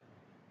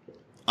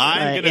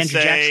 I'm going to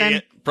say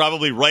Jackson?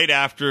 Probably right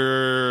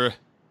after.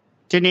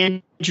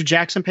 Didn't Andrew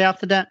Jackson pay off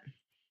the debt?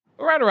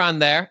 Right around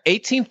there,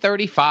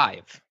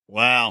 1835.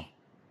 Wow.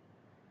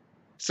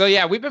 So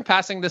yeah, we've been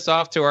passing this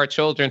off to our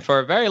children for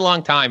a very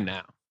long time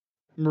now.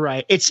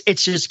 Right. It's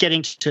just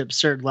getting to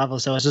absurd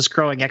levels, though. It's just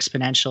growing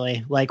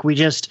exponentially. Like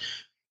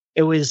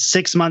it was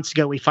 6 months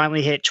ago, we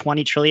finally hit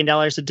 $20 trillion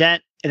of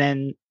debt, and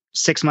then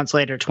 6 months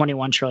later,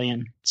 21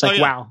 trillion. It's like,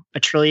 wow,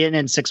 $1 trillion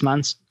in 6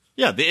 months.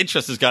 Yeah, the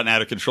interest has gotten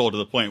out of control to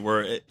the point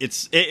where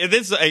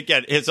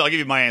I'll give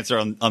you my answer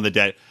on the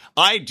debt.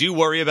 I do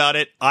worry about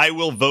it. I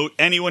will vote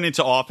anyone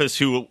into office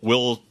who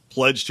will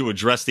pledge to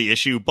address the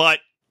issue. But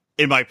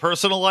in my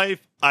personal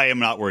life, I am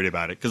not worried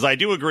about it, because I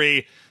do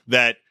agree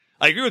that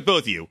I agree with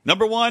both of you.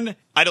 Number one,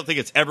 I don't think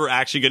it's ever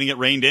actually going to get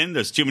reined in.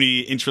 There's too many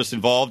interests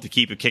involved to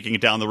keep it kicking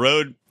it down the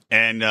road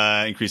and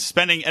increase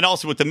spending. And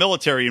also with the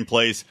military in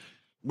place,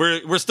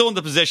 we're still in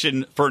the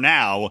position for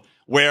now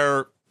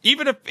where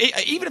even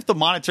if the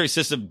monetary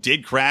system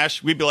did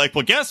crash, we'd be like,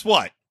 well, guess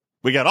what?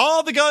 We got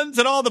all the guns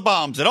and all the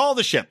bombs and all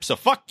the ships. So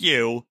fuck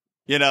you.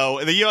 You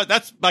know,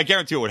 that's, I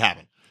guarantee what would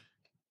happen.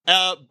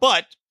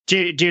 But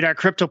dude, our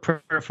crypto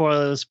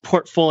portfolios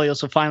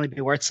will finally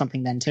be worth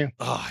something then too.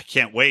 Oh, I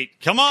can't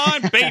wait. Come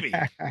on, baby.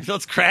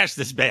 Let's crash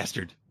this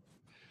bastard.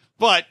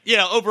 But,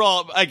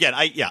 overall, again,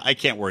 I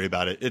can't worry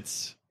about it.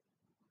 It's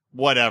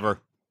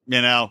whatever.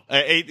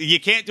 You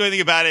can't do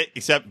anything about it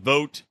except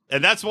vote.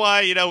 And that's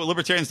why,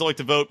 libertarians don't like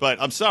to vote,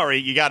 but I'm sorry,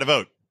 you got to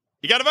vote.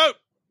 You got to vote.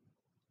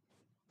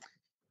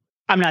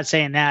 I'm not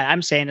saying that.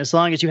 I'm saying as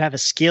long as you have a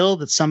skill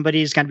that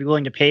somebody's going to be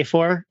willing to pay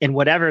for in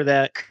whatever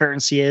the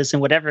currency is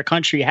and whatever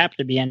country you happen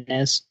to be in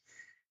is,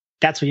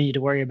 that's what you need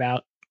to worry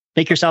about.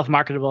 Make yourself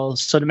marketable.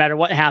 So no matter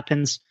what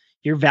happens,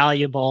 you're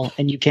valuable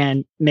and you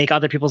can make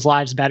other people's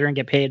lives better and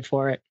get paid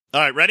for it.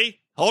 All right, ready?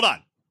 Hold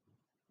on.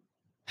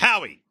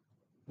 Howie,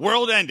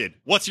 world ended.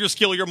 What's your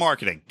skill you're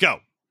marketing? Go.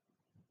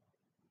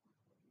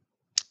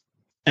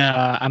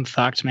 I'm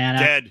fucked, man.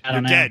 Dead. I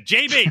don't know. Dead.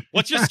 JB,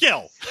 what's your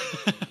skill?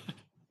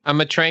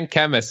 I'm a trained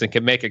chemist and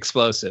can make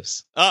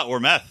explosives. Or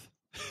meth.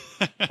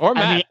 Or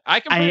meth. I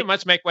can pretty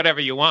much make whatever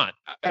you want.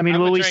 I'm a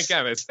trained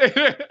chemist.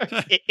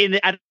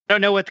 I don't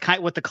know what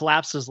the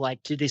collapse is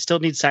like. Do they still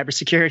need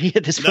cybersecurity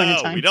at this point in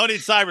time? No, we don't need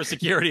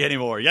cybersecurity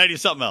anymore. You gotta do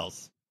something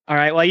else. All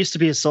right. Well, I used to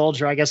be a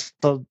soldier. I guess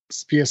I'll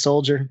be a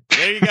soldier.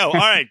 There you go. All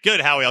right. Good,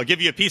 Howie. I'll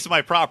give you a piece of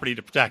my property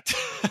to protect.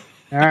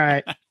 All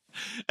right.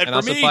 and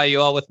I'll supply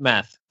you all with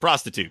meth.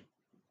 Prostitute.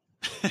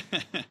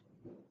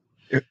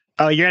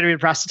 Oh, you're going to be a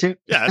prostitute?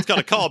 Yeah, it's got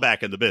a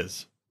callback in the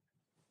biz.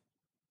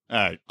 All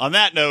right. On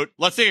that note,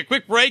 let's take a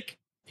quick break,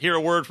 hear a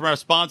word from our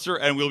sponsor,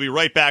 and we'll be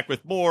right back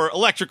with more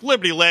Electric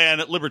Liberty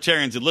Land,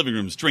 libertarians in living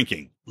rooms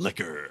drinking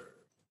liquor.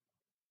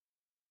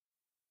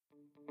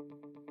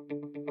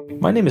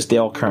 My name is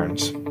Dale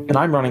Kearns, and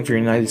I'm running for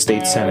United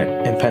States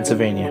Senate in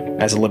Pennsylvania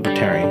as a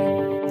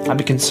libertarian. I'm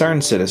a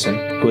concerned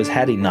citizen who has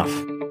had enough.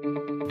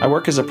 I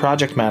work as a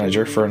project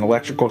manager for an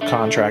electrical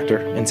contractor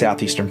in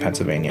southeastern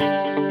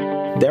Pennsylvania.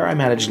 There I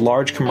manage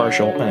large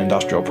commercial and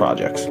industrial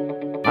projects.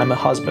 I'm a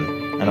husband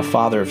and a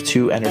father of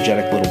 2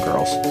 energetic little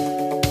girls.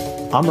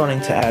 I'm running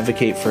to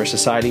advocate for a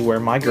society where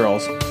my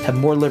girls have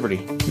more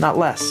liberty, not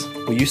less.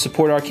 Will you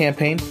support our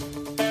campaign?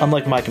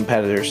 Unlike my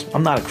competitors,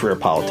 I'm not a career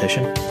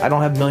politician. I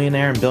don't have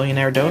millionaire and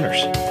billionaire donors.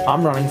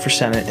 I'm running for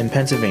Senate in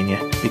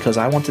Pennsylvania because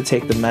I want to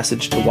take the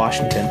message to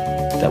Washington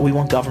that we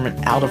want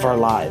government out of our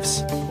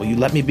lives. Will you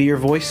let me be your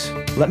voice?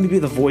 Let me be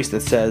the voice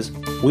that says,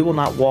 we will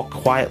not walk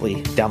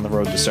quietly down the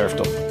road to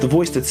serfdom. The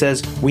voice that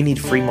says, we need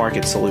free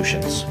market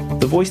solutions.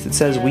 The voice that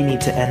says, we need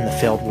to end the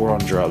failed war on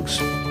drugs.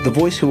 The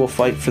voice who will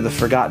fight for the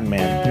forgotten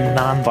man,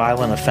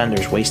 non-violent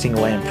offenders wasting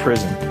away in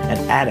prison, and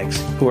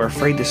addicts who are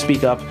afraid to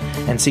speak up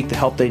and seek the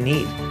help they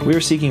need. We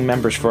are seeking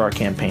members for our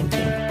campaign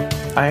team.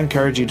 I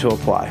encourage you to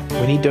apply.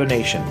 We need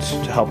donations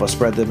to help us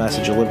spread the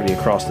message of liberty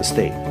across the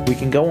state. We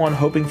can go on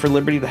hoping for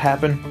liberty to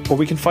happen, or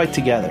we can fight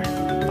together.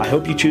 I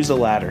hope you choose the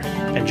latter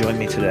and join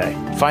me today.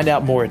 Find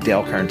out more at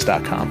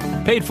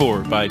DaleKearns.com. Paid for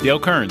by Dale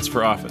Kearns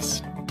for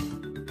office.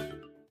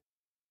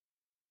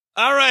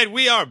 All right,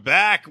 we are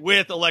back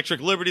with Electric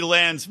Liberty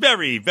Land's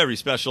very, very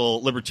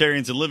special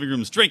Libertarians in Living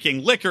Rooms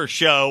Drinking Liquor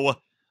show.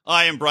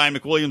 I am Brian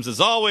McWilliams. As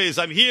always,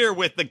 I'm here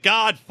with the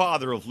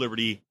godfather of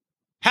liberty,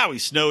 Howie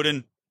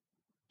Snowden.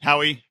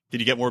 Howie,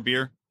 did you get more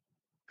beer?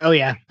 Oh,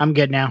 yeah. I'm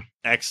good now.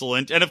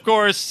 Excellent. And, of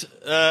course,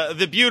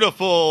 the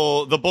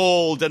beautiful, the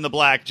bold, and the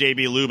black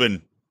JB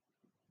Lubin.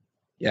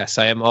 Yes,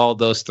 I am all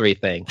those three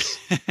things.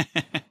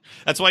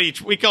 That's why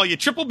we call you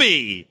Triple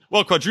B.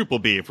 Well, Quadruple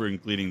B if we're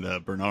including the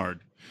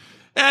Bernard.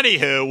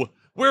 Anywho,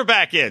 we're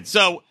back in.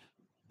 So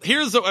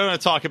here's what I want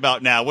to talk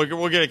about now. We're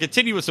going to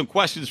continue with some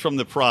questions from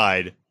the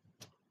Pride.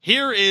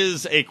 Here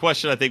is a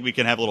question I think we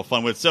can have a little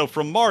fun with. So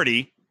from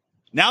Marty,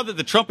 now that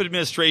the Trump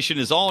administration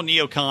is all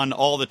neocon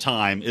all the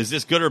time, is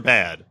this good or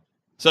bad?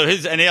 So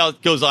and he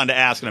goes on to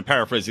ask, and I'm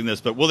paraphrasing this,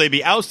 but will they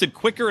be ousted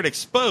quicker and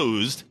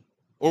exposed,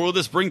 or will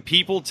this bring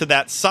people to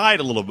that side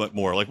a little bit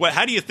more? Like,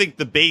 how do you think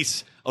the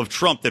base of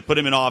Trump that put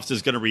him in office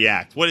is going to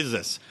react? What is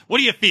this? What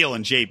are you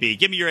feeling, JB?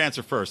 Give me your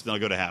answer first, then I'll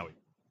go to Howie.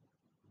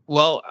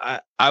 Well,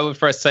 I would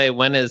first say,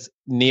 when is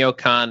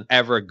neocon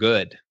ever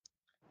good?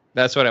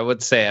 That's what I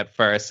would say at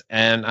first.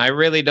 And I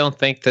really don't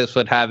think this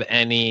would have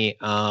any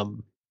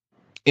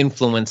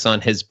influence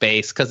on his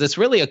base, because it's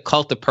really a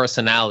cult of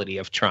personality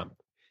of Trump.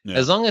 Yeah.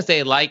 As long as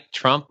they like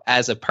Trump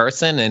as a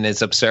person and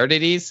his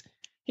absurdities,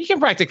 he can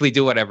practically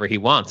do whatever he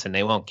wants and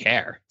they won't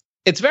care.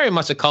 It's very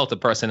much a cult of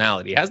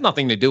personality. It has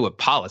nothing to do with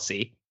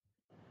policy.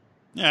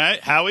 All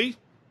right, Howie?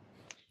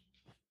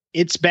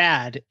 It's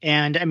bad.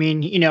 And I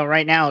mean,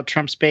 right now,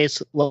 Trump's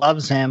base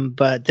loves him,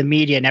 but the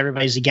media and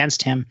everybody's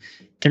against him.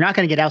 They're not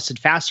going to get ousted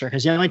faster,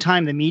 because the only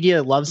time the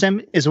media loves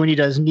him is when he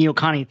does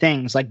neocon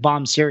things like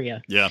bomb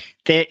Syria. Yeah.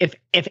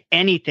 If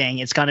anything,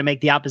 it's going to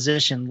make the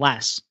opposition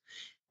less.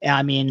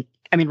 I mean,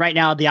 right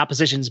now the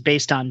opposition's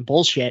based on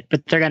bullshit,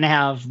 but they're going to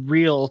have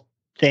real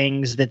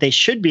things that they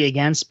should be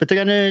against, but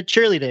they're going to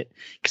cheerlead it,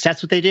 because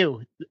that's what they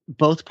do.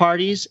 Both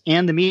parties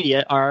and the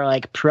media are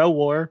like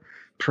pro-war,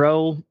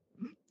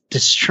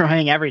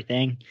 pro-destroying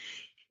everything.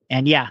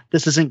 And yeah,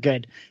 this isn't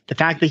good. The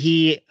fact that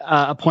he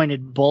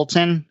appointed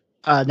Bolton,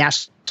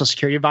 national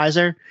security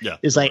advisor,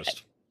 is like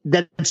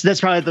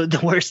that's probably the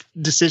worst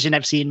decision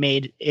I've seen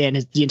made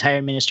in the entire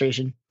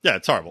administration. Yeah,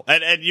 it's horrible.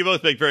 And you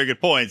both make very good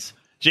points.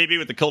 JB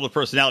with the cult of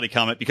personality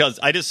comment, because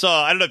I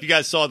don't know if you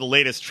guys saw the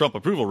latest Trump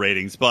approval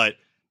ratings, but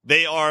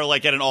they are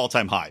like at an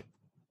all-time high.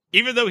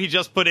 Even though he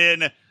just put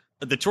in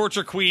the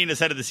torture queen as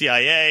head of the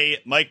CIA,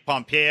 Mike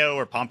Pompeo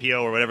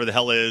or whatever the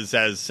hell is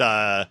as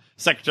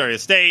Secretary of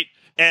State,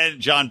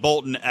 and John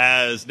Bolton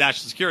as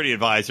national security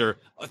advisor.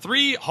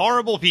 Three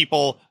horrible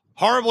people,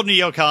 horrible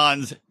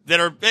neocons that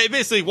are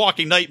basically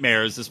walking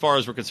nightmares as far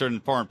as we're concerned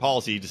in foreign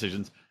policy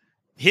decisions.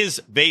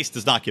 His base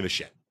does not give a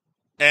shit.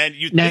 And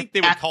you'd think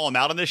they would call him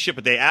out on this shit,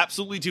 but they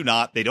absolutely do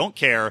not. They don't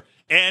care.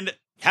 And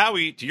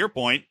Howie, to your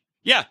point,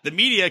 yeah, the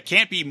media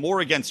can't be more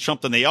against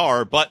Trump than they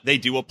are, but they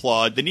do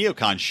applaud the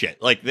neocon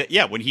shit. Like,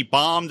 when he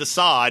bombed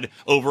Assad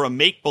over a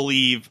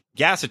make-believe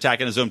gas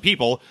attack on his own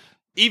people,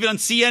 even on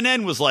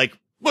CNN was like,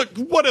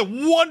 what a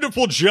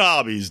wonderful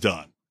job he's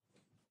done.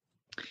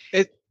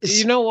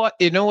 You know what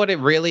it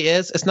really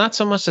is? It's not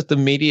so much that the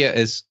media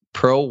is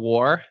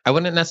pro-war. I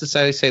wouldn't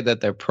necessarily say that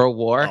they're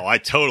pro-war. Oh, I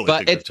totally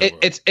but think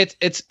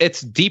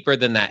it's deeper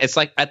than that. It's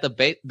like at the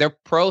base, they're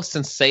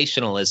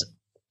pro-sensationalism.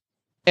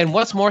 And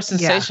what's more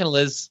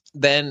sensationalist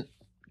than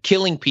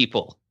killing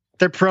people?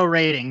 They're pro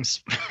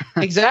ratings.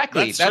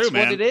 Exactly. That's true, what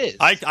man. it is.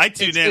 I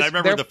tuned in. I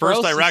remember the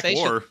first Iraq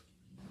war.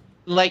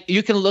 Like,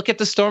 you can look at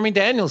the Stormy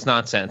Daniels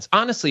nonsense.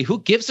 Honestly, who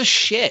gives a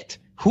shit?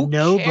 Who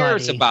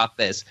cares about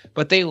this?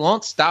 But they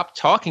won't stop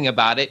talking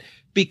about it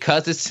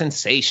because it's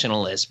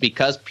sensationalist.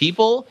 Because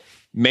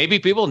maybe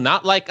people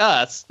not like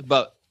us,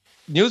 but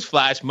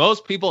newsflash,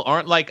 most people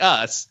aren't like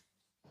us,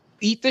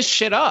 eat this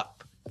shit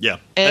up. Yeah.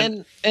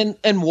 And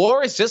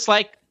war is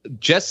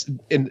just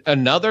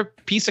another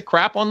piece of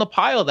crap on the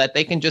pile that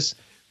they can just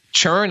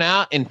churn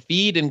out and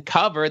feed and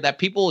cover that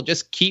people will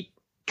just keep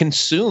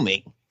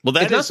consuming. Well,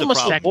 that it's not so much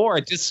the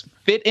war, just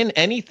fit in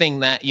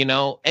anything that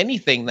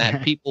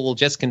people will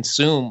just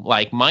consume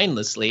like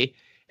mindlessly,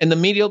 and the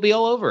media will be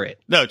all over it.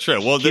 No,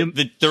 true. Well,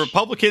 the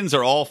Republicans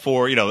are all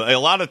for, a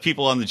lot of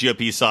people on the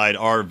GOP side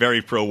are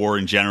very pro-war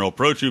in general,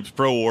 pro-troops,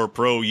 pro-war,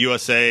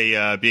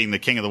 pro-USA being the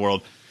king of the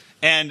world.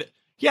 And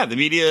yeah, the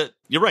media,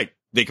 you're right.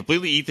 They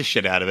completely eat the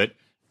shit out of it.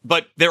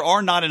 but there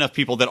are not enough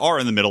people that are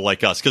in the middle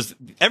like us, because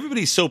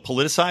everybody's so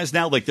politicized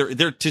now. Like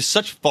they're to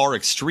such far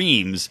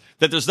extremes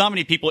that there's not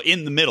many people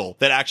in the middle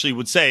that actually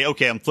would say,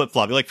 okay, I'm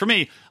flip-flopping. Like for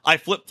me, I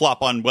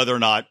flip-flop on whether or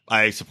not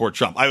I support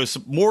Trump. I was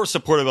more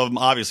supportive of him,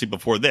 obviously,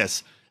 before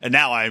this, and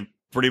now I'm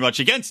pretty much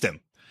against him.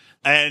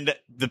 And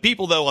the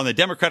people, though, on the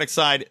Democratic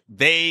side,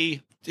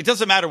 it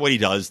doesn't matter what he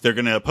does. They're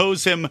going to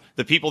oppose him.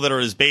 The people that are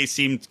his base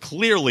seem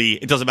clearly,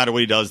 it doesn't matter what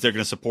he does. They're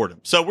going to support him.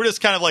 So we're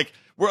just kind of like,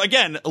 we're,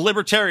 again,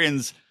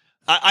 libertarians.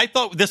 I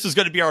thought this was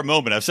going to be our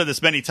moment. I've said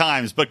this many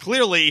times, but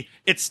clearly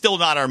it's still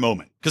not our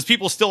moment because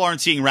people still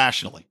aren't seeing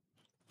rationally.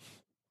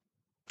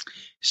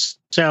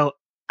 So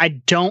I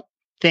don't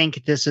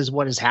think this is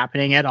what is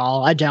happening at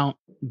all. I don't.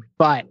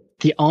 But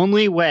the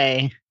only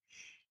way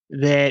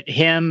that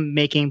him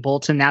making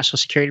Bolton National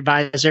Security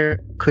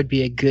Advisor could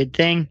be a good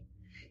thing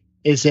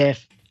is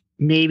if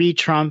maybe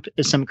Trump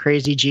is some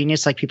crazy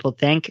genius like people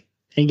think.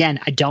 And again,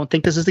 I don't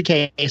think this is the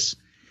case,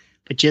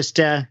 but just,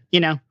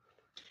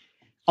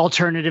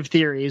 alternative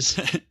theories.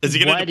 Is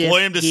he going to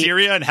deploy him to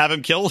Syria and have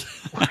him killed?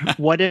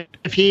 What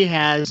if he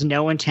has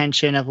no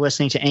intention of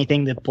listening to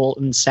anything that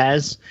Bolton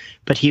says,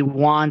 but he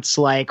wants,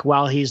 like,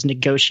 while he's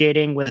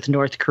negotiating with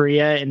North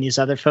Korea and these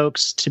other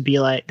folks to be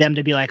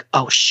like,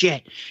 oh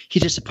shit, he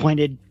just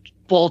appointed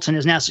Bolton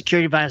as now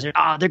security advisor.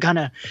 Oh, they're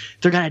gonna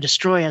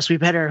destroy us. We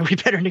better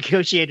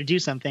negotiate to do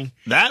something.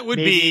 That would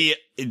be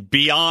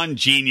beyond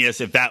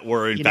genius if that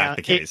were in fact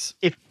the case.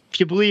 If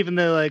you believe in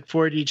the like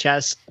 4D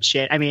chess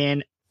shit, I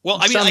mean. Well,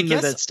 I guess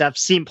of that stuff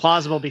seemed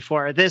plausible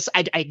before this.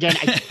 I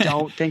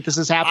don't think this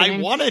is happening.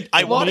 I wanted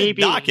to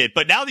knock it,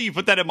 but now that you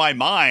put that in my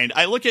mind,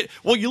 you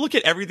look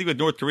at everything with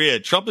North Korea.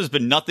 Trump has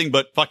been nothing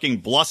but fucking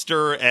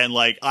bluster and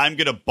like, I'm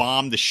going to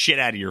bomb the shit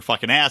out of your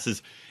fucking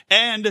asses.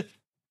 And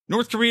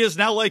North Korea is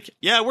now like,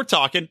 yeah, we're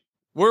talking.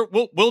 We'll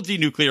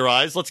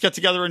denuclearize. Let's get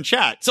together and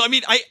chat. So, I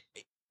mean,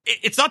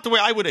 it's not the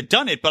way I would have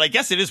done it, but I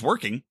guess it is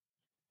working.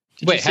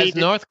 Wait, has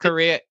North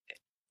Korea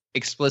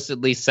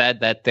explicitly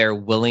said that they're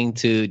willing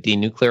to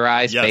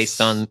denuclearize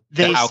based on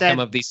the outcome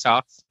of these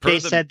talks? They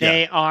said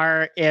they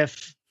are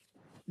if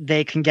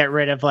they can get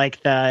rid of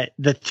like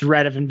the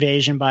threat of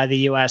invasion by the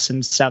U.S.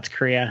 and South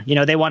Korea. You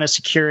know, they want a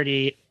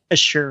security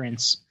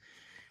assurance.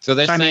 So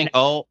they're saying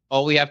all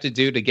we have to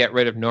do to get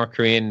rid of North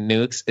Korean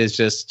nukes is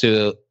just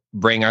to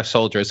bring our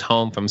soldiers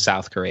home from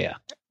South Korea.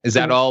 Is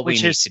that all we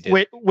need to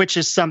do? Which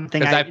is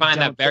something I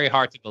find that very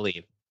hard to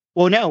believe.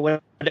 Well, no,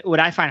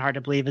 what I find hard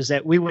to believe is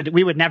that we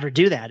would never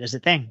do that as a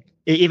thing.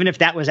 Even if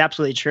that was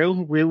absolutely true,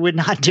 we would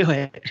not do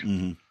it.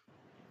 Mm-hmm.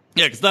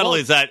 Yeah, because not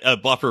only is that a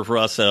buffer for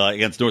us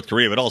against North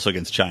Korea, but also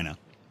against China.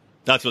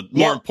 That's what,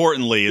 more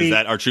importantly, is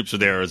that our troops are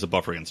there as a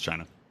buffer against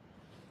China.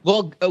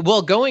 Well,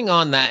 going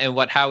on that and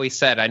what Howie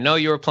said, I know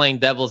you were playing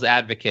devil's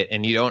advocate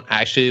and you don't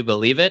actually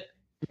believe it.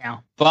 No.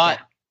 But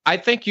I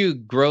think you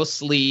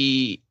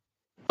grossly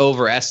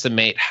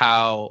overestimate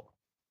how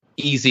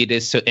easy it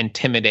is to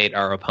intimidate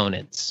our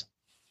opponents.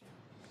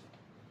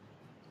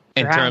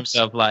 In terms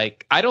of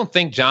like, I don't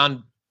think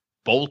John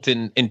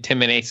Bolton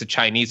intimidates the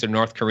Chinese or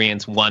North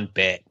Koreans one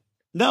bit.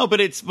 No,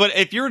 but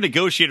if you're a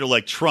negotiator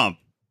like Trump,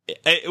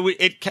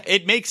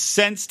 it makes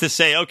sense to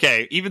say,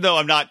 okay, even though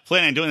I'm not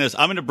planning on doing this,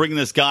 I'm going to bring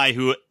this guy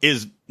who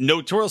is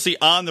notoriously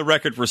on the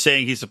record for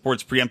saying he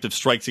supports preemptive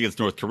strikes against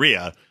North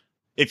Korea.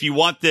 If you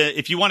want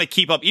to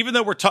keep up, even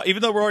though we're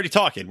already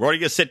talking, we're already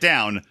going to sit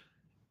down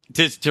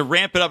to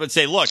ramp it up and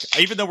say, look,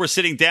 even though we're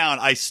sitting down,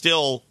 I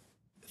still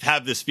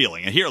have this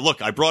feeling. And here,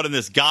 look, I brought in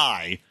this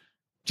guy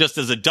just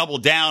as a double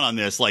down on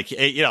this. Like,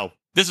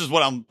 this is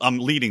what I'm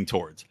leading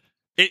towards.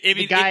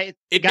 It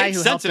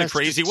makes sense in a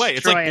crazy way.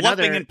 It's like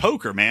bluffing in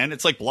poker, man.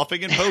 It's like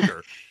bluffing in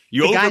poker.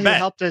 You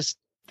overbet.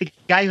 The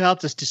guy who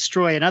helped us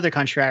destroy another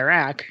country,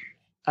 Iraq.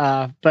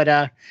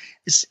 But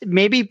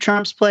maybe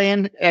Trump's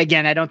playing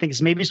again. I don't think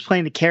maybe he's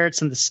playing the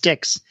carrots and the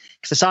sticks.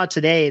 Because I saw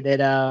today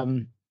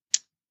that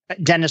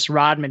Dennis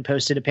Rodman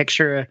posted a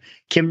picture of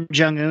Kim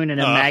Jong-un in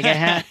a MAGA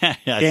hat,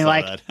 being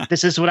like,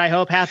 "This is what I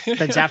hope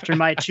happens after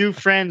my two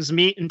friends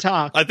meet and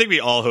talk." I think we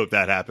all hope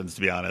that happens.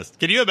 To be honest,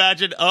 can you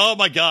imagine? Oh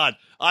my God,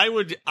 I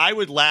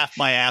would laugh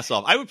my ass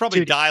off. I would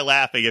probably die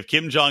laughing if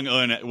Kim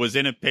Jong-un was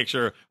in a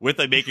picture with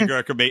a Make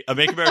America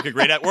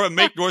Great hat or a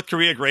Make North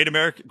Korea Great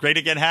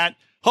Again hat.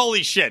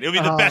 Holy shit! It would be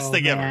the best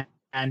thing ever.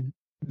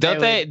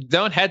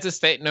 Don't heads of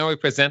state normally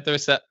present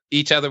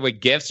each other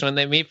with gifts when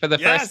they meet for the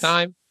first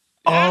time?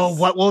 Oh,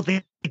 what will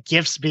the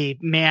gifts be?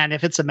 Man,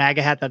 if it's a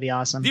MAGA hat, that'd be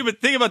awesome. Dude,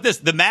 but think about this.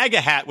 The MAGA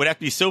hat would have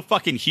to be so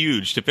fucking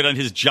huge to fit on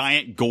his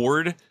giant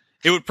gourd.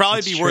 It would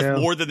probably be worth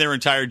more than their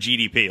entire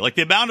GDP. Like,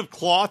 the amount of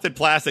cloth and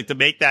plastic to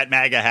make that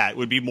MAGA hat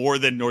would be more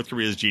than North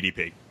Korea's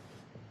GDP.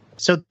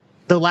 So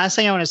the last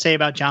thing I want to say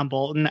about John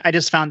Bolton, I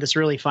just found this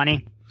really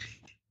funny.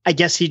 I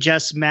guess he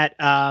just met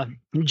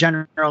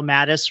General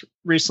Mattis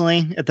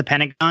recently at the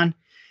Pentagon.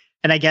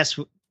 And I guess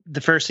the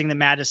first thing that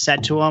Mattis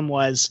said to him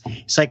was,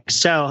 it's like,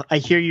 so I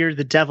hear you're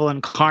the devil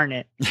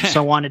incarnate,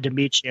 so I wanted to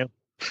meet you.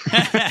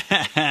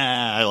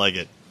 I like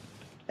it.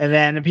 And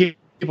then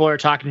people are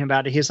talking to him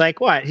about it. He's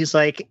like, what? He's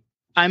like,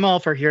 I'm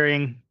all for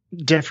hearing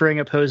differing,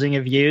 opposing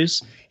of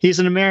views. He's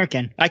an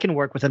American. I can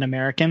work with an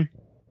American.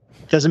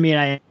 Doesn't mean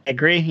I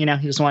agree. You know,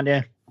 he just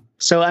wanted to.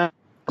 So I'm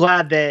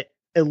glad that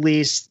at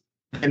least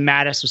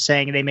Mattis was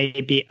saying they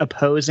may be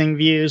opposing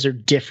views or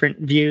different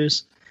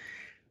views,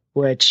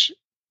 which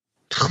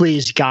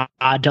please God,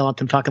 don't let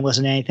them fucking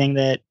listen to anything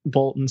that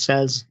Bolton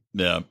says.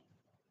 Yeah.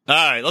 All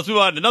right, let's move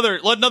on.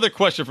 Another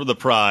question from the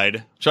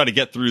Pride. Try to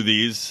get through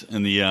these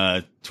in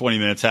the 20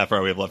 minutes, half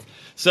hour we have left.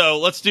 So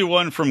let's do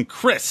one from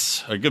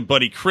Chris, our good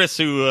buddy Chris,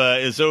 who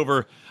is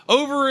over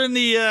in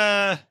the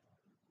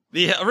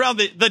around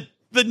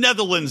the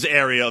Netherlands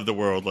area of the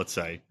world, let's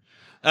say.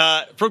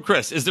 From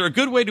Chris, is there a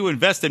good way to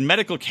invest in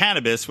medical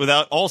cannabis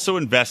without also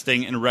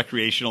investing in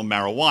recreational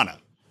marijuana?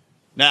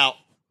 Now,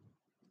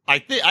 I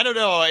don't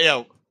know. You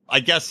know, I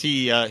guess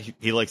he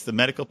likes the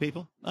medical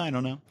people. I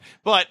don't know,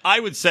 but I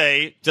would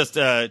say just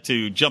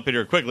to jump in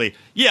here quickly,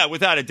 yeah,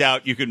 without a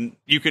doubt, you can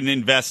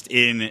invest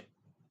in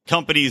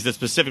companies that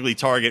specifically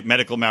target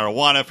medical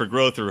marijuana for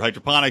growth through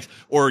hydroponics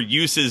or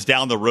uses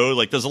down the road.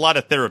 Like there's a lot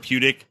of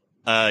therapeutic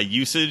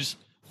usage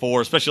for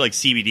especially like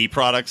CBD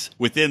products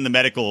within the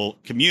medical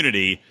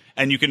community,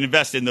 and you can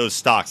invest in those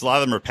stocks. A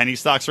lot of them are penny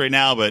stocks right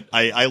now, but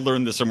I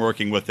learned this from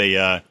working with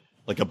a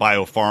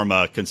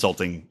biopharma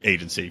consulting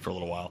agency for a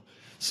little while.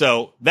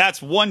 So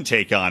that's one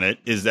take on it,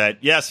 is that,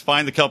 yes,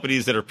 find the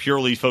companies that are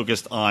purely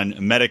focused on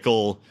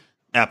medical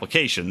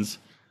applications.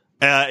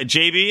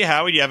 JB,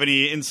 Howie, do you have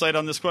any insight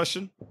on this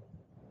question?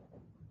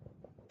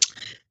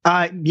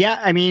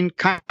 Yeah, I mean,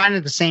 kind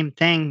of the same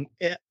thing.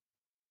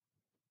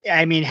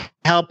 I mean,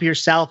 help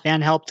yourself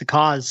and help the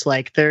cause.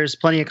 Like, there's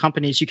plenty of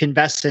companies you can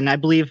invest in. I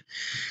believe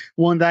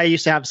one that I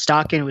used to have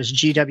stock in was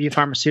GW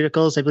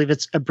Pharmaceuticals. I believe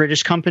it's a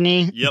British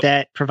company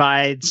that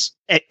provides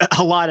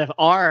a lot of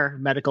our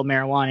medical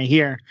marijuana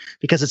here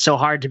because it's so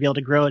hard to be able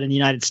to grow it in the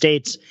United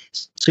States.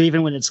 So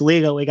even when it's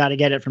legal, we got to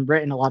get it from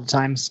Britain a lot of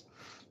times.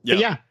 But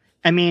yeah,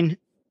 I mean,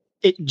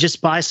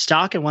 just buy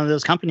stock in one of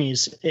those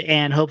companies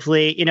and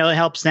hopefully, you know, it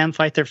helps them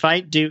fight their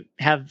fight,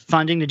 have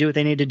funding to do what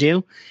they need to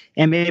do,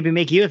 and maybe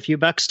make you a few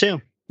bucks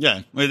too. Yeah.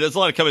 I mean, there's a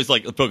lot of companies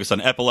like focus on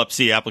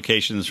epilepsy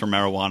applications for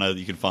marijuana that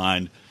you can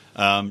find.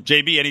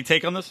 JB, any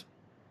take on this?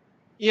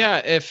 Yeah.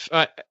 If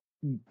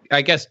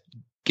I guess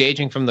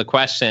gauging from the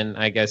question,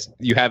 I guess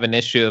you have an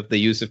issue of the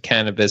use of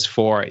cannabis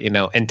for, you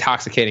know,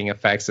 intoxicating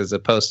effects as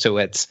opposed to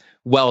its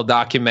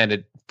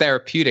well-documented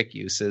therapeutic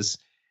uses.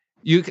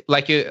 You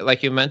like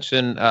you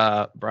mentioned,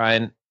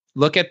 Brian,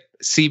 look at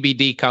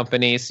CBD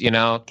companies, you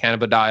know,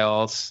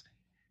 cannabidiols,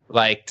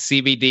 like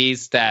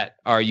CBDs that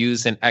are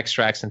used in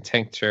extracts and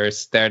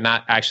tinctures. They're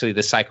not actually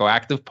the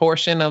psychoactive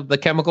portion of the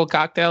chemical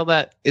cocktail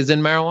that is in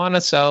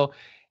marijuana. So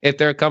if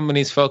there are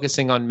companies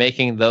focusing on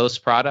making those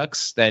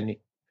products, then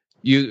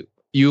you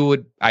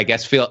would, I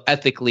guess, feel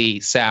ethically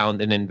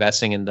sound in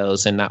investing in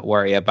those and not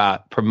worry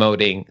about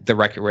promoting the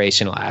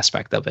recreational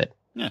aspect of it.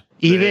 Yeah,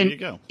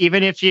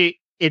 even if you.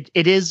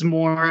 It is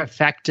more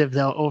effective,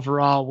 though,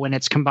 overall, when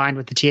it's combined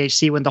with the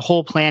THC. When the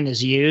whole plant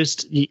is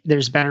used,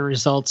 there's better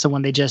results than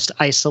when they just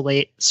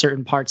isolate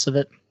certain parts of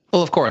it.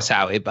 Well, of course,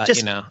 Howie, but,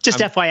 just, you know. Just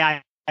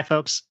FYI,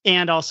 folks.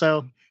 And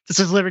also, this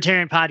is a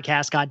libertarian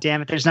podcast, God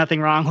damn it. There's nothing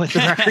wrong with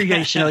the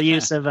recreational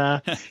use of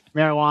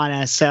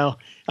marijuana. So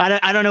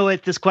I don't know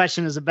what this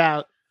question is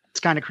about. It's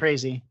kind of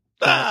crazy.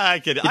 I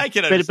can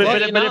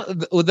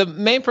understand. But the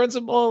main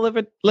principle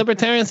of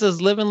libertarians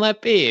is live and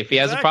let be. If he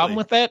has a problem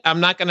with it, I'm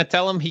not going to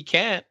tell him he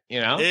can't.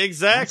 You know,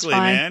 exactly,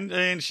 man. I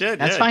mean, shit.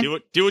 That's fine.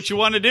 Do what you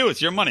want to do.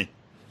 It's your money.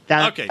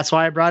 That's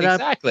why I brought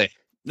up exactly.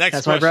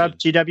 That's why I brought up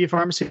GW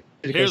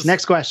Pharmaceuticals.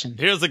 Next question.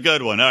 Here's a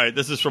good one. All right,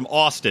 this is from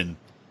Austin.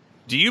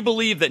 Do you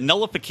believe that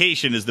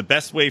nullification is the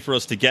best way for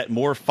us to get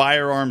more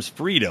firearms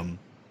freedom?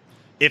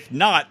 If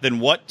not,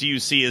 then what do you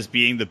see as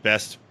being the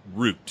best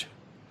route?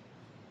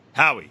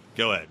 Howie,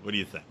 go ahead. What do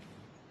you think?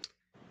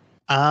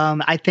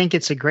 I think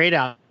it's a great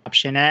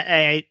option.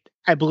 I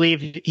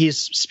believe he's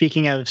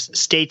speaking of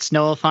states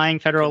nullifying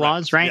federal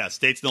laws, right? Yeah,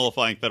 states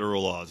nullifying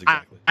federal laws,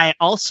 exactly. I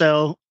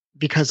also,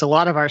 because a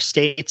lot of our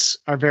states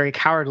are very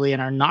cowardly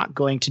and are not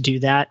going to do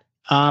that,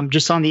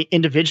 just on the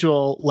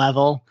individual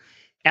level,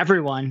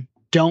 everyone,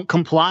 don't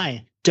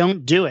comply.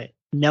 Don't do it.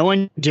 No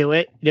one do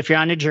it. If you're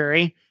on a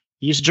jury,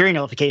 use jury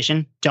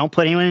nullification. Don't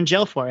put anyone in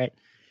jail for it.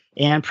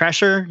 And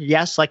pressure,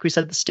 yes, like we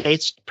said, the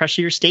states,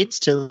 pressure your states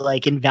to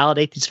like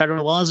invalidate these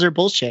federal laws. They're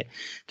bullshit.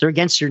 They're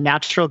against your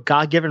natural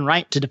God-given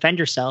right to defend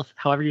yourself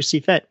however you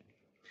see fit.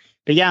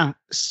 But yeah,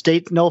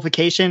 state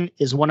nullification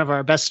is one of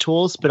our best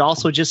tools, but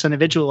also just on an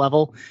individual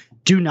level,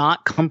 do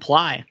not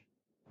comply.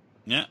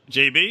 Yeah.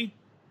 JB?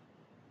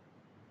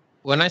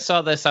 When I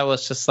saw this, I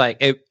was just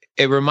like,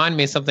 it reminded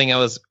me of something I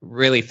was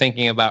really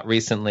thinking about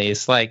recently.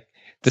 It's like,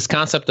 this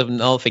concept of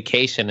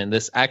nullification and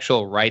this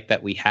actual right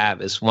that we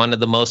have is one of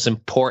the most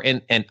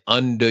important and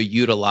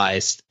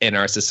underutilized in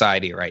our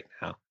society right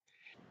now.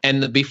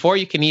 And before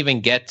you can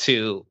even get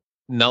to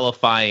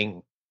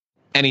nullifying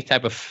any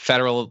type of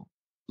federal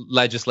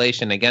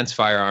legislation against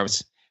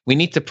firearms, We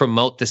need to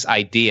promote this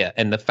idea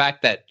and the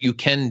fact that you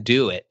can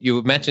do it.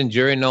 You mentioned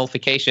jury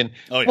nullification.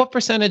 Oh, yeah. What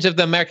percentage of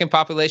the American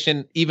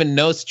population even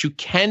knows that you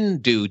can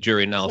do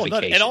jury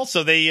nullification? And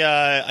also,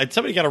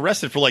 somebody got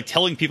arrested for like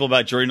telling people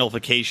about jury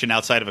nullification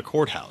outside of a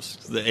courthouse.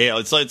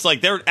 It's like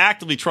they're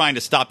actively trying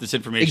to stop this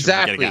information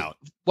from getting out.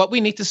 What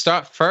we need to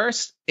start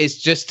first is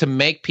just to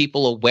make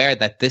people aware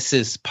that this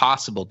is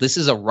possible. This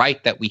is a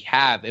right that we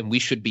have and we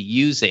should be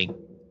using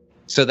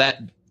so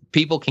that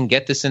people can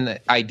get this in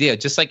the idea.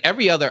 Just like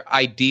every other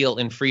ideal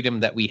and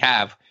freedom that we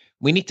have,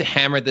 we need to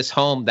hammer this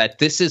home that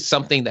this is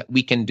something that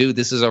we can do.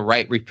 This is a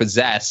right we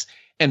possess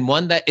and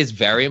one that is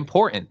very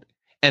important.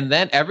 And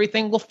then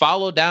everything will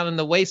follow down in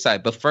the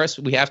wayside. But first,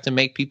 we have to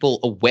make people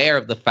aware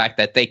of the fact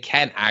that they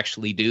can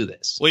actually do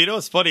this. Well, you know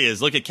what's funny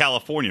is look at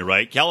California,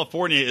 right?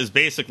 California is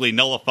basically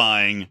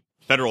nullifying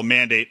federal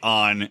mandate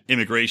on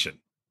immigration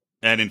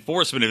and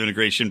enforcement of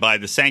immigration by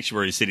the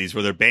sanctuary cities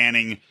where they're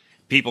banning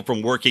people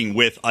from working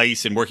with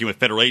ICE and working with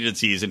federal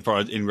agencies in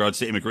regards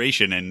to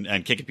immigration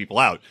and kicking people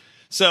out.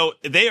 So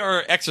they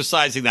are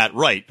exercising that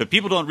right. But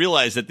people don't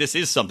realize that this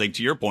is something,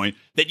 to your point,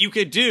 that you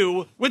could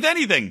do with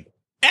anything.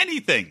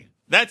 Anything.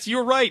 That's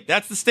your right.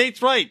 That's the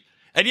state's right.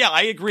 And yeah,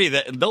 I agree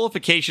that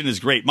nullification is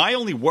great. My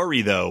only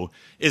worry, though,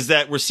 is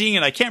that we're seeing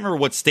it. I can't remember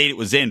what state it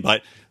was in,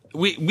 but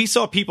we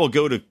saw people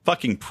go to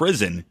fucking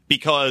prison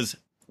because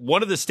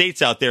one of the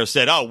states out there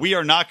said, oh, we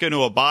are not going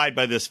to abide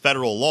by this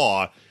federal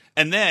law.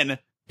 And then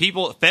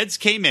feds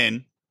came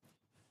in,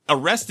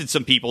 arrested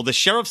some people. The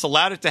sheriffs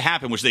allowed it to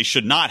happen, which they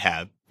should not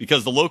have,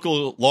 because the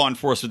local law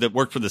enforcement that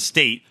worked for the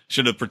state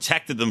should have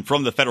protected them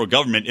from the federal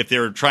government if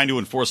they're trying to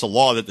enforce a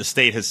law that the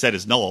state has said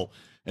is null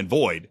and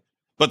void.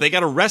 But they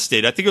got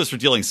arrested. I think it was for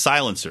dealing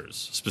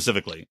silencers,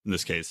 specifically, in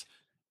this case.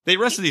 They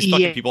arrested these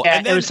fucking people.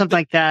 And then, it was something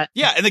like that.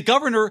 Yeah, and the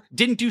governor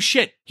didn't do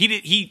shit.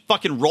 He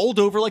fucking rolled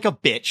over like a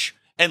bitch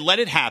and let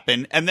it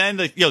happen. And then,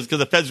 because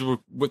the feds were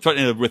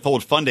threatening to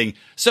withhold funding.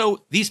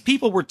 So these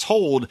people were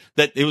told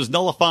that it was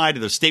nullified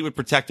and the state would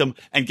protect them.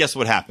 And guess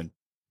what happened?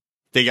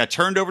 They got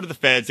turned over to the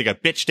feds. They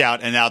got bitched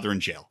out, and now they're in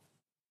jail.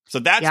 So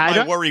that's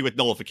my worry with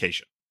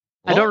nullification.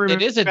 I don't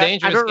remember. It is a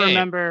dangerous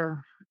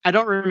game. I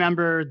don't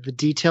remember the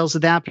details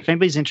of that, but if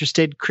anybody's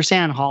interested, Chris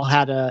Ann Hall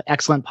had an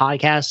excellent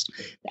podcast,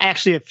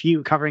 actually a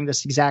few covering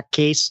this exact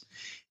case.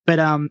 But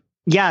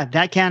yeah,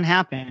 that can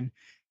happen.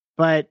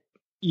 But,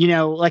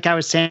 like I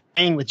was saying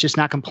with just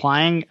not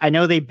complying, I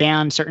know they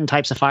banned certain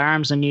types of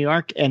firearms in New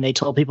York and they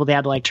told people they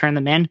had to turn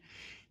them in.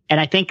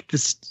 And I think the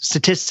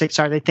statistics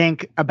are, they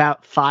think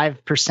about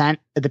 5%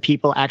 of the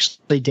people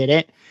actually did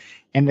it.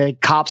 And the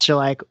cops are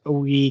like,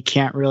 we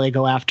can't really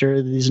go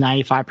after these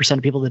 95%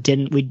 of people that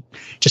didn't. We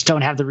just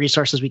don't have the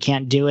resources. We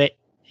can't do it.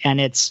 And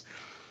it's,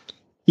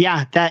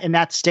 that in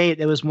that state,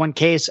 there was one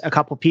case, a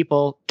couple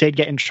people did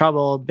get in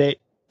trouble. But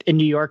in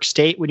New York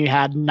State, when you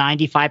had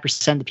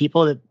 95% of the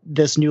people that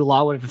this new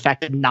law would have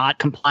affected not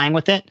complying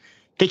with it,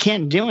 they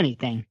can't do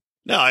anything.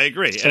 No, I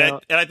agree. So,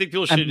 and I think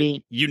people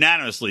should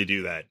unanimously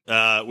do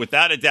that.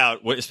 Without a doubt,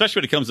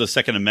 especially when it comes to the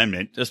Second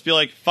Amendment, just be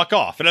like, fuck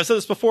off. And I've said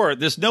this before,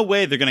 there's no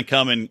way they're going to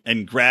come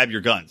and grab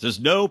your guns. There's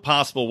no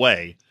possible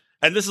way.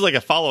 And this is like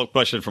a follow-up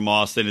question from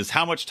Austin is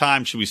how much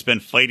time should we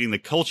spend fighting the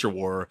culture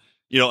war,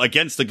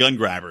 against the gun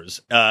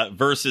grabbers,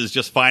 versus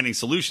just finding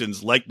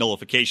solutions like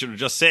nullification or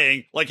just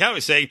saying, like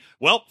Howie's saying,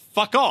 well,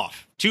 fuck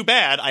off. Too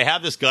bad. I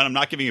have this gun. I'm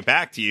not giving it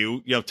back to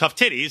you. Tough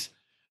titties.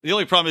 The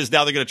only problem is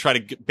now they're going to try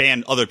to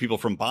ban other people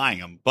from buying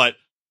them. But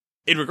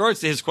in regards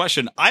to his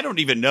question, I don't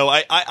even know.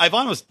 I've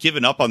almost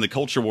given up on the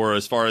culture war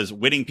as far as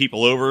winning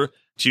people over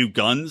to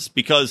guns,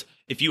 because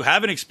if you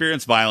haven't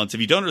experienced violence, if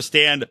you don't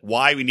understand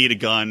why we need a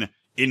gun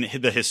in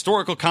the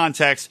historical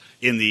context,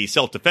 in the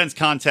self-defense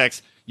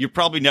context, you're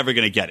probably never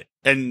going to get it.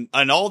 And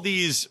all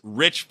these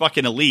rich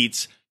fucking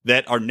elites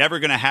that are never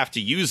going to have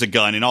to use a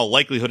gun in all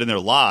likelihood in their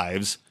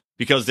lives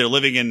because they're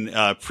living in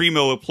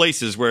primo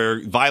places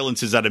where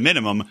violence is at a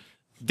minimum,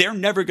 they're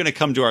never going to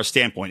come to our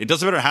standpoint. It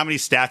doesn't matter how many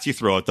stats you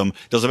throw at them.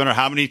 It doesn't matter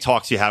how many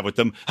talks you have with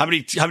them, how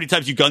many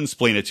times you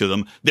gunsplain it to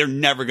them. They're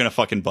never going to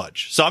fucking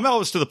budge. So I'm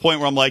always to the point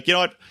where I'm like, you know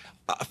what?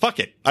 Fuck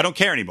it. I don't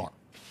care anymore.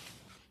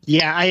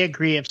 Yeah, I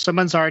agree. If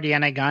someone's already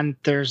anti-gun,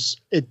 this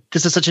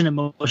is such an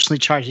emotionally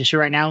charged issue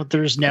right now.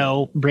 There's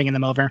no bringing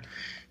them over.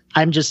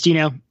 I'm just,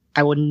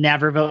 I would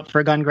never vote for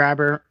a gun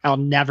grabber. I'll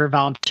never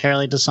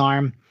voluntarily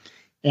disarm.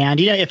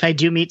 And, if I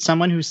do meet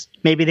someone who's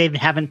maybe they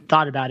haven't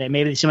thought about it,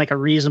 maybe they seem like a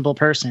reasonable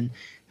person,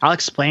 I'll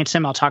explain to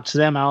them. I'll talk to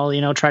them.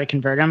 I'll, try to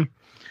convert them.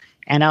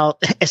 And I'll,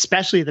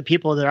 especially the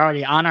people that are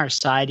already on our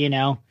side,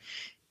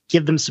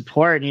 give them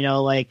support,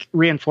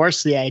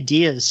 reinforce the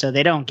ideas so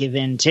they don't give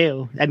in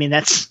too. I mean,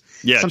 that's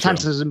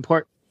sometimes it's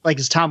important. Like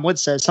as Tom Wood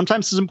says,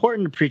 sometimes it's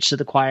important to preach to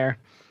the choir.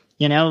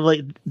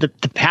 Like the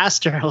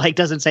pastor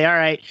doesn't say, all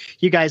right,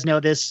 you guys know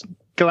this,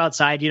 go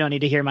outside. You don't need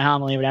to hear my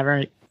homily or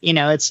whatever.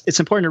 It's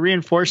important to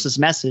reinforce this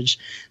message.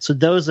 So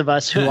those of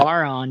us who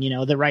are on,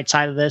 the right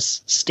side of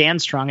this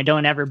stand strong and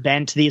don't ever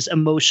bend to these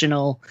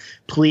emotional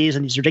pleas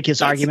and these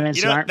ridiculous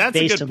arguments that aren't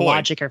based on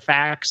logic or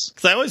facts.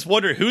 Because I always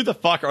wonder who the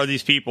fuck are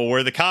these people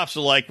where the cops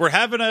are like, we're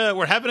having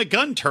a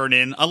gun turn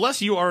in.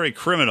 Unless you are a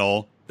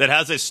criminal, that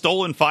has a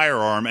stolen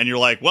firearm, and you're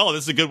like, well,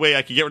 this is a good way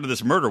I can get rid of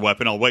this murder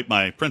weapon. I'll wipe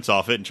my prints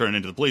off it and turn it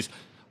into the police.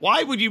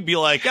 Why would you be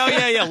like, oh,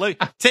 yeah,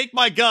 take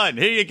my gun.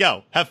 Here you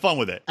go. Have fun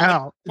with it.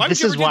 Oh,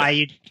 this is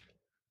why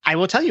I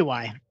will tell you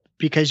why.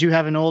 Because you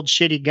have an old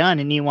shitty gun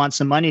and you want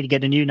some money to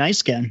get a new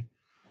nice gun.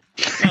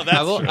 No,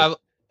 that's true.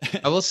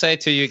 I will say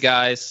to you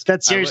guys,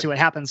 that's seriously what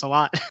happens a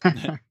lot.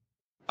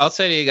 I'll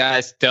say to you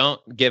guys, don't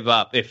give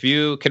up. If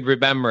you could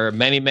remember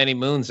many, many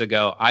moons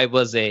ago, I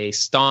was a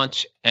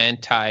staunch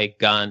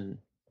anti-gun.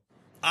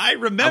 I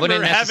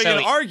remember having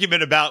an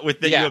argument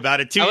with you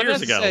about it 2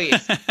 years ago.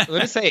 I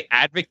wouldn't say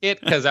advocate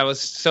because I was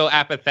so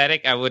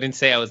apathetic. I wouldn't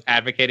say I was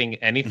advocating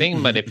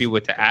anything. But if you were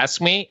to ask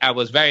me, I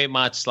was very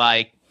much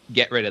like,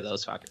 get rid of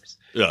those fuckers.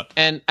 Yeah.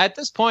 And at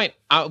this point,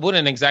 I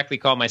wouldn't exactly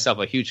call myself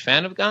a huge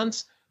fan of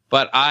guns,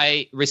 but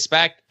I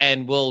respect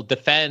and will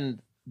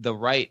defend the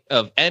right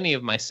of any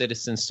of my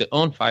citizens to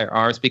own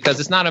firearms because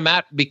it's not a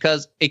matter,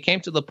 because it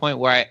came to the point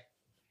where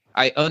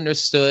I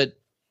understood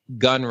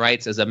gun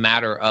rights as a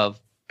matter of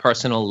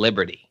personal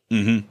liberty.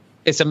 Mm-hmm.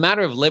 It's a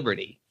matter of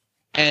liberty.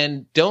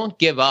 And don't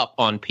give up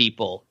on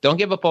people. Don't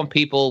give up on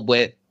people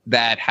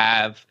that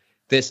have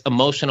this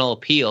emotional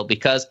appeal,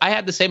 because I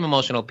had the same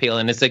emotional appeal,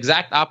 and it's the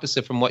exact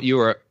opposite from what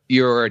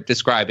you're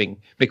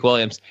describing,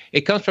 McWilliams.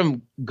 It comes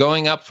from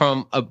growing up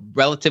from a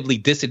relatively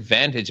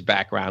disadvantaged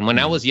background. When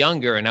I was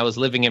younger and I was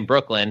living in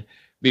Brooklyn,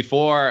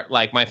 before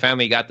like my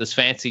family got this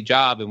fancy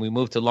job and we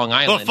moved to Long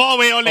Island. Before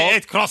we only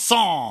ate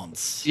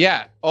croissants.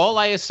 Yeah, all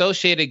I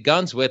associated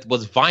guns with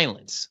was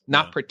violence,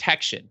 not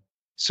protection.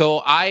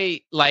 So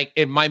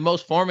in my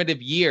most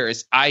formative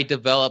years, I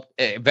developed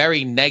a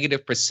very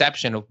negative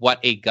perception of what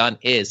a gun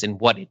is and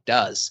what it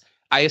does.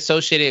 I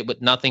associate it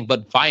with nothing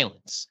but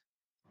violence.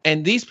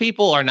 And these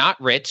people are not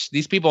rich.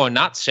 These people are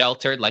not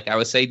sheltered. Like I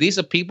would say, these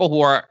are people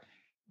who are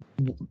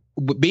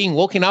being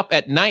woken up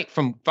at night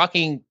from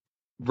fucking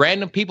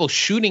random people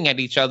shooting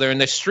at each other in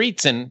the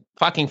streets in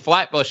fucking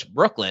Flatbush,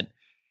 Brooklyn.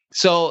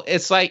 So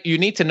it's like you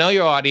need to know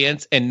your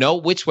audience and know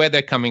which way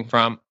they're coming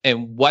from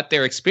and what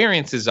their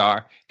experiences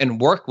are and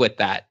work with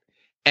that.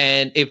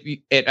 And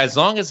as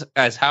long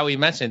as Howie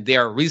mentioned, they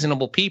are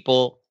reasonable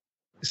people,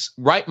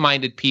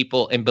 right-minded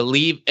people, and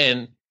believe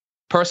in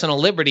personal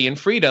liberty and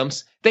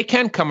freedoms, they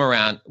can come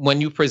around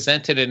when you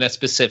present it in a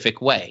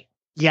specific way.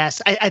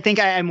 Yes, I think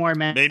I more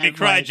meant... Made me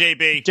cry,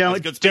 JB. That's a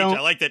good speech.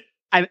 I liked it.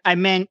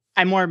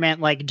 I more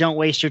meant like, don't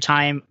waste your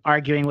time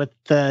arguing with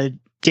the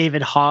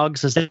David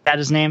Hoggs, is that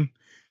his name?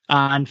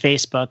 On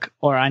Facebook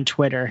or on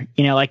Twitter.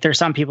 Like there's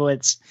some people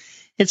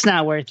it's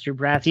not worth your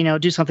breath.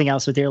 Do something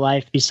else with your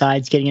life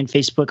besides getting in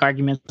Facebook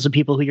arguments with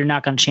people who you're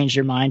not going to change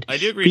their mind. I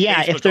do agree.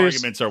 Facebook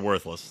arguments are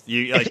worthless.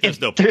 There's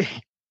no point.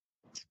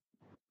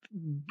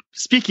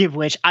 Speaking of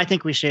which, I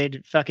think we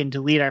should fucking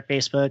delete our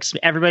Facebooks.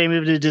 Everybody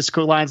move to the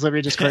Discord, Lions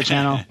Liberty Discord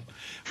channel.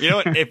 You know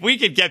what? If we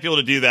could get people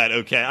to do that,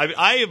 okay.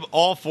 I am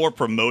all for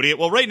promoting it.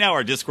 Well, right now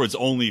our Discord's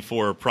only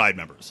for Pride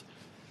members.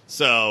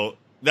 So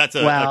that's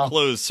a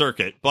closed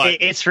circuit, but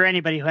it's for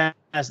anybody who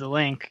has the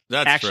link.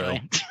 That's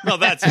actually true. No,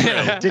 that's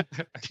true.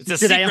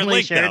 Did I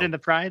only share it in the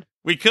Pride?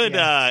 We could.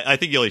 Yeah. I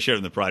think you only shared it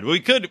in the Pride. We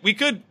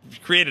could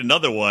create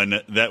another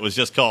one that was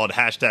just called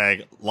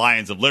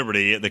 #Lions of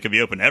Liberty that could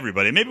be open to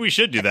everybody. Maybe we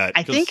should do that.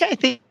 I think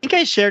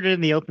I shared it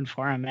in the open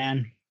forum,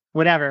 man.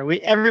 Whatever.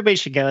 Everybody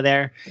should go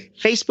there.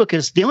 Facebook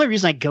is the only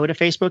reason I go to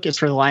Facebook is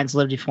for the Lions of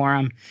Liberty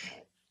forum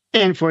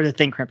and for the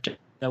Think Crypto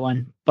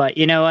one. But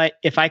you know what?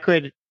 If I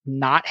could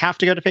not have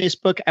to go to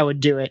Facebook, I would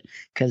do it,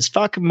 because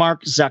fuck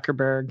Mark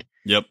Zuckerberg.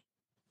 Yep.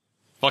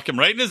 Fuck him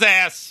right in his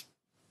ass.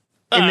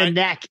 In the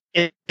neck,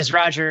 as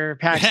Roger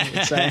Paxson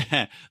would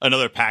say.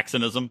 Another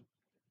Paxsonism.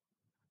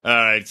 All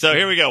right, so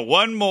here we go.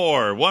 One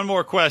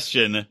more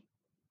question.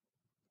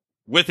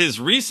 With his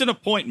recent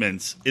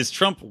appointments, is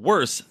Trump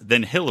worse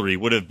than Hillary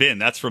would have been?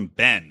 That's from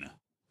Ben.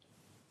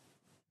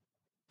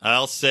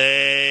 I'll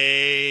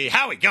say,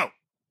 Howie, go.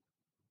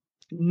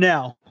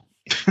 No.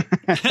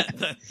 All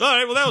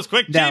right, well, that was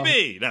quick. No.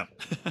 JB, no.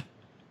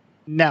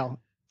 No.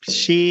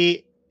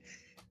 Hey,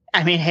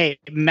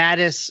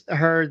 Mattis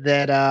heard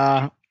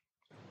that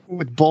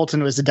with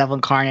Bolton was the devil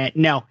incarnate.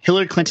 No,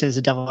 Hillary Clinton is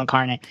the devil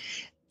incarnate.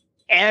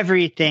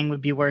 Everything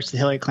would be worse than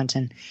Hillary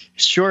Clinton.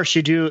 Sure,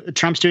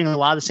 Trump's doing a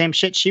lot of the same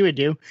shit she would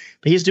do,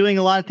 but he's doing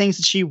a lot of things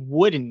that she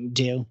wouldn't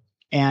do.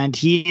 And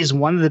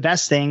one of the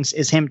best things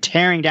is him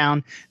tearing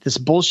down this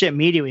bullshit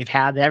media we've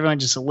had that everyone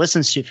just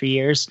listens to for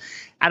years.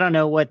 I don't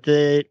know what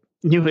the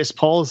newest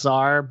polls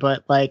are,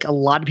 but like a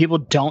lot of people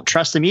don't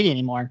trust the media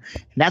anymore,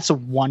 and that's a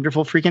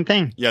wonderful freaking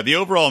thing. Yeah, the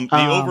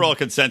overall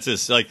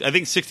consensus, like I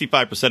think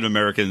 65% of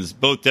Americans,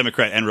 both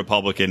Democrat and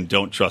Republican,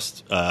 don't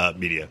trust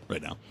media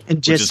right now, and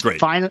which is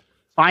great.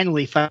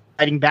 Finally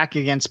fighting back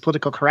against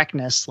political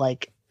correctness,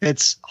 like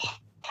it's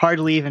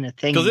hardly even a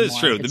thing. Because it is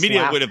true. The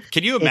media would have.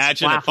 Can you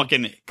imagine a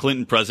fucking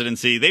Clinton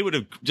presidency? They would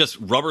have just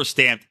rubber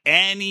stamped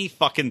any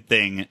fucking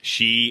thing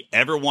she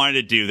ever wanted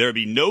to do. There would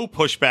be no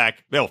pushback.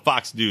 Well,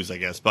 Fox News, I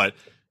guess, but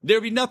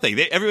there'd be nothing.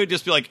 Everybody would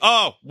just be like,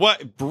 "Oh,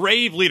 what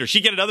brave leader!"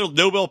 She'd get another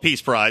Nobel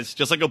Peace Prize,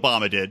 just like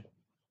Obama did.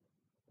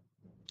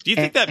 Do you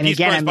think that And Peace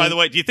again, Prize, I by mean- the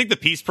way, do you think the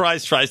Peace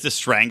Prize tries to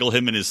strangle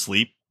him in his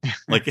sleep?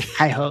 Like,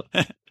 I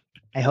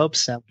hope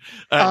so.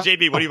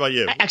 JB, what about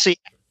you? Actually,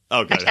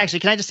 Okay. Actually,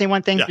 can I just say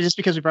one thing? Yeah. Just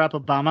because we brought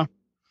up Obama,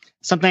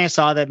 something I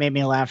saw that made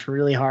me laugh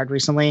really hard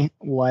recently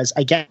was,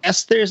 I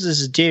guess there's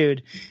this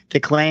dude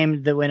that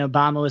claimed that when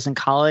Obama was in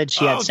college,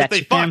 he had that sex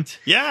they with him, fucked.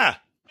 Yeah.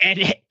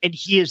 and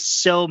he is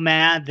so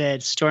mad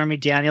that Stormy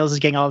Daniels is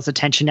getting all this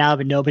attention now,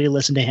 but nobody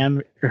listened to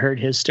him or heard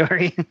his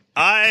story.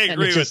 I And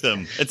agree it with just-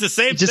 them. It's the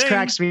same It just thing.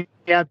 cracks me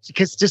up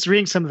because just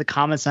reading some of the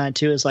comments on it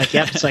too is like,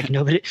 yep, it's like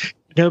nobody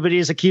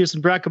is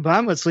accusing Barack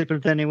Obama of sleeping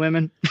with any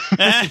women.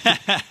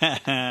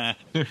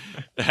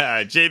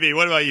 JB,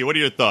 what about you? What are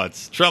your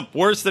thoughts? Trump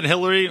worse than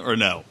Hillary or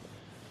no?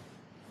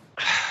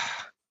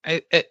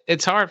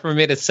 It's hard for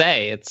me to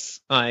say.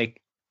 It's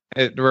like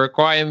it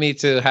requires me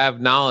to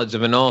have knowledge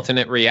of an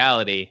alternate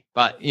reality.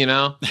 But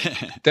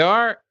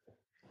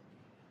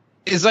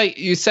it's like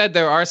you said,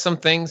 there are some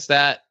things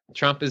that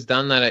Trump has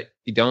done that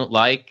you don't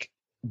like,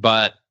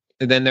 but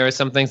then there are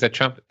some things that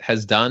Trump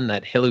has done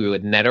that Hillary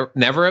would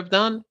never have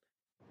done.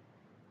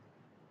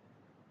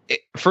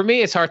 For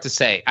me, it's hard to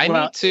say.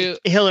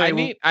 Hillary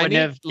wouldn't wouldn't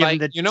have given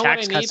the you know what I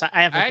tax need? cuts.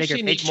 I have a I bigger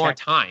actually need paycheck. more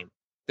time.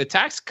 The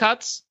tax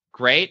cuts,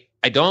 great.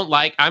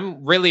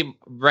 I'm really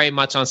very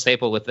much on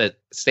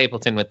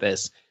Stapleton with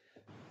this.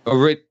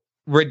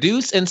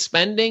 Reduce in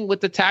spending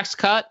with the tax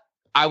cut.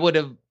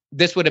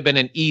 This would have been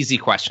an easy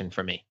question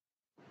for me.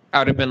 I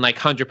would have been like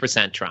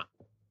 100% Trump.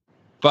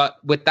 But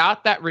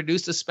without that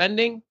reduce the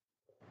spending,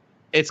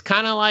 it's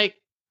kind of like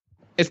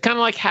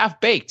half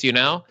baked, you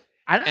know?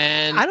 I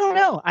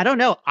don't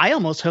know. I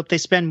almost hope they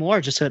spend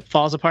more just so it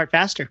falls apart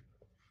faster.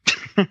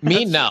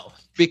 Me, no.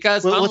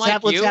 Because let's unlike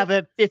have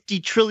a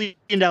 $50 trillion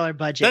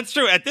budget. That's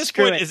true. At this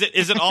Screw point, it.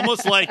 is it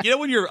almost like,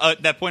 when you're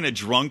at that point of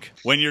drunk,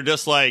 when you're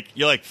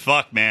like,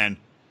 fuck, man,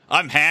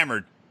 I'm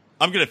hammered.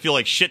 I'm going to feel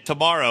like shit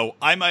tomorrow.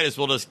 I might as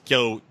well just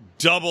go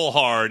double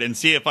hard and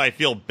see if I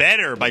feel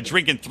better by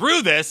drinking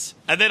through this,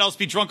 and then I'll just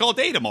be drunk all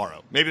day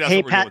tomorrow. Maybe that's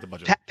what we're doing with the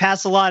budget.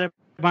 Pass a lot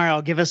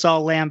tomorrow. Give us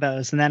all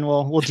Lambos, and then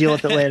we'll deal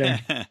with it later.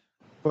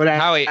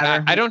 Whatever. Howie,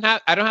 I don't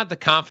have the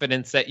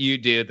confidence that you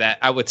do that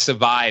I would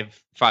survive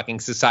fucking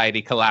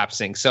society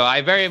collapsing. So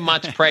I very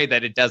much pray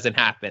that it doesn't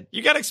happen.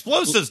 You got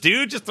explosives,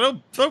 dude. Just throw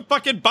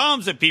fucking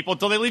bombs at people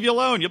until they leave you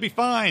alone. You'll be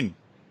fine.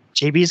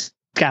 JB's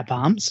got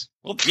bombs.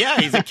 Well, yeah,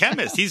 he's a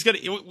chemist.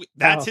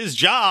 That's his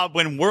job.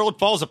 When world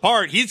falls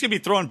apart, he's gonna be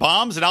throwing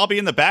bombs, and I'll be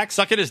in the back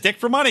sucking his dick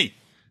for money.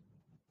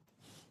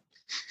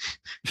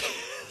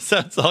 So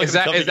it's all Is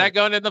that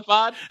going in the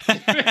pod?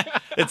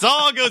 It's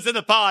all goes in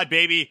the pod,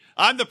 baby.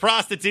 I'm the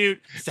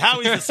prostitute.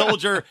 Howie's the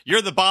soldier.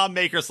 You're the bomb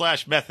maker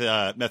 /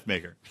 meth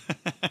maker.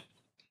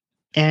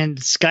 And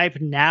Skype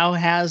now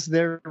has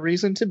their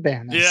reason to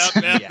ban us.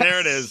 Yeah,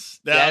 there it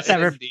is. Yes,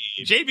 Never- indeed.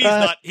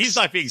 JB's he's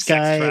not being sex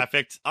Skype.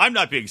 trafficked. I'm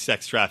not being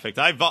sex trafficked.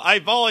 I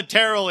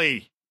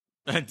voluntarily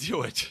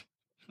do it.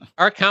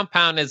 Our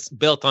compound is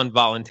built on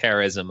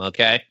voluntarism,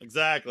 okay?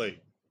 Exactly.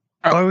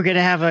 Are we going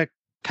to have a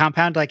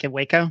compound like in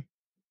Waco?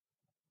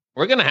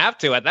 We're going to have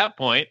to at that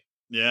point.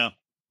 Yeah.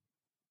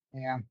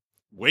 Yeah.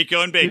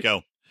 Waco and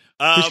Baco.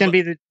 Who's going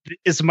to be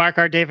is Mark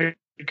our David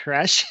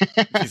Koresh?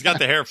 He's got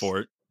the hair for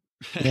it.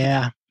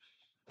 Yeah.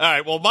 All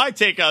right. Well, my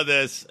take on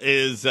this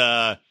is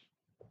I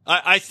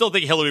still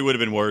think Hillary would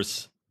have been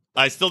worse.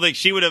 I still think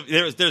she would have.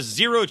 There's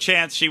zero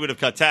chance she would have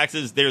cut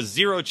taxes. There's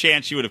zero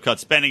chance she would have cut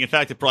spending. In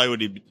fact, it probably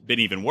would have been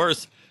even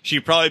worse.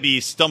 She'd probably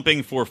be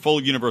stumping for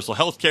full universal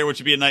health care, which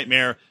would be a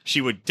nightmare. She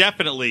would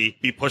definitely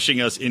be pushing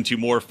us into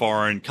more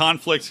foreign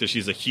conflicts because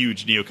she's a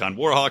huge neocon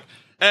war hawk.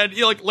 And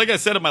like I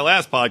said in my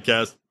last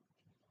podcast,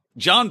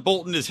 John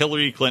Bolton is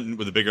Hillary Clinton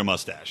with a bigger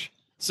mustache.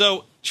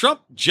 So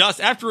Trump just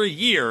after a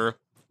year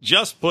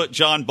just put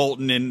John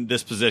Bolton in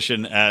this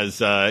position as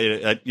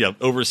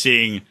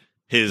overseeing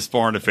his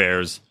foreign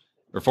affairs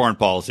or foreign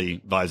policy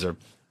advisor.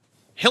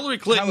 Hillary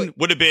Clinton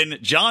would have been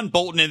John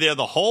Bolton in there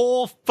the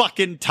whole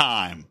fucking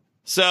time.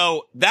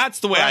 So that's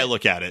the way I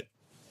look at it.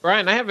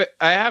 Brian, I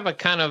have a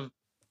kind of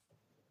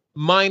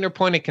minor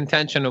point of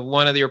contention of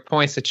one of your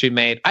points that you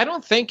made. I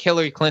don't think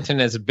Hillary Clinton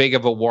is as big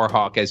of a war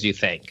hawk as you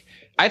think.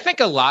 I think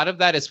a lot of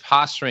that is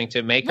posturing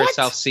to make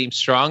herself seem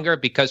stronger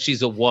because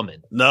she's a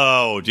woman.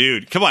 No,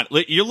 dude. Come on.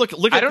 You look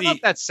at I don't know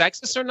if that's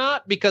sexist or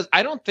not, because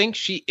I don't think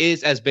she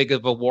is as big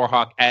of a war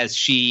hawk as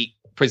she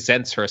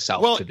presents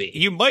herself to be.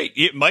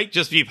 It might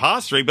just be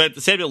posturing, but at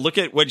the same time, look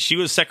at when she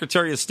was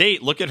Secretary of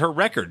State. Look at her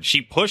record.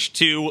 She pushed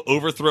to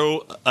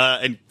overthrow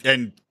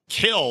and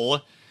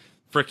kill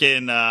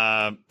freaking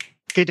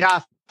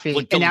Gaddafi.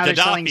 And now they're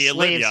selling Gaddafi in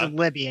slaves Libya. in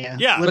Libya.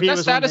 Yeah. But Libya that's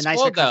was one of the status nicer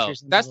quo, though.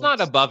 countries in the That's not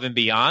world. above and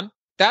beyond.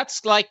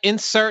 That's like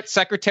insert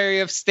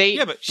Secretary of State.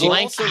 Yeah, but she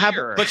blank also,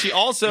 here. but she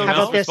also How is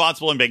about this?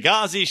 responsible in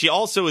Benghazi. She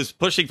also is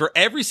pushing for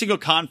every single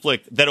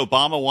conflict that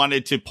Obama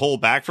wanted to pull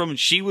back from.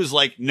 She was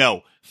like,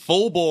 no,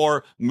 full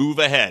bore, move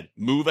ahead.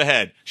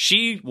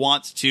 She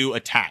wants to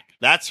attack.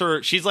 That's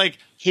her. She's like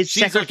his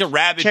She's like a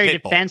rabid Secretary of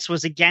pit bull. Defense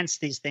was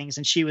against these things,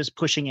 and she was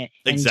pushing it,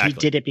 and Exactly. he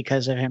did it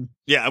because of him.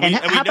 Yeah, and And we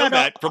how know about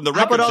that all- from the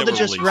how about records all that the were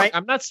just released. right-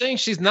 I'm not saying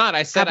she's not.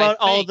 I said How about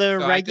I all think, the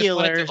so I just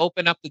wanted regular- to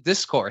open up the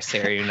discourse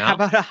here. You know, How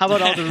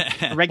about all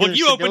the regular Well,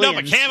 you opened up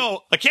civilians?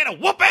 a can of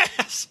whoop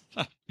ass.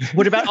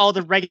 What about all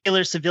the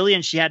regular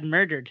civilians she had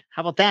murdered?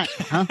 How about that?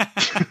 Huh?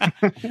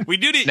 We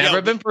do need never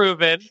yo, been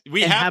proven.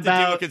 We And have how to do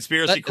a about-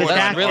 conspiracy Let's corner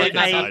on really Parker's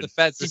not side. have the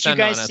feds Did you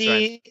descend on guys us,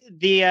 see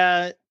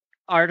the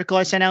article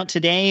I sent out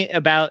today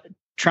about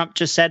Trump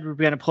just said we're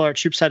going to pull our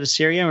troops out of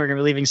Syria and we're going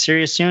to be leaving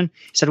Syria soon?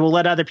 He said we'll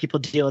let other people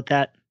deal with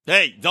that.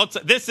 Hey,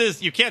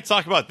 you can't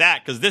talk about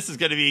that because this is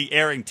going to be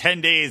airing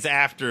 10 days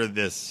after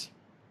this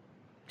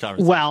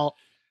conversation. Well,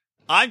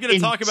 I'm going to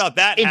talk about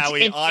that,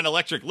 Howie, in- on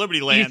Electric Liberty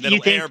Land. you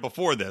That'll think- air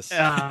before this.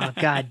 oh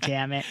god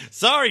damn it!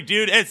 Sorry,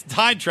 dude. It's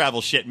time travel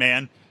shit,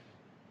 man.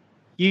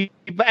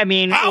 I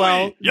mean, Howie,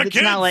 well, your it's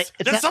kids. not like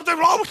it's There's not, something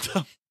wrong with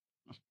them.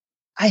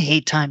 I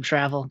hate time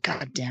travel.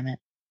 God damn it!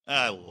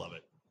 I love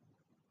it.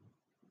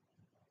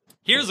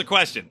 Here's a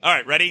question. All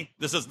right, ready?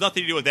 This has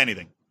nothing to do with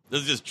anything.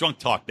 This is just drunk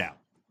talk now.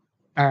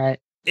 All right.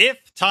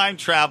 If time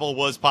travel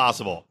was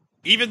possible,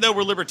 even though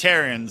we're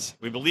libertarians,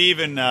 we believe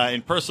in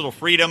personal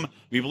freedom,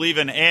 we believe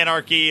in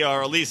anarchy,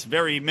 or at least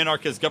very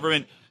minarchist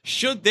government,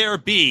 should there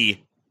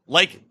be,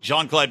 like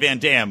Jean-Claude Van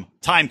Damme,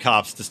 time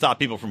cops to stop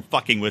people from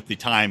fucking with the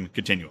time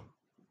continuum?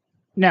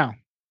 No.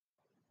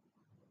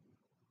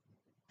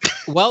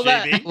 Well,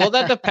 JB?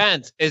 that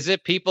depends. Is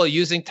it people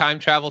using time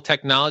travel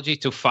technology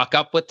to fuck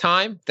up with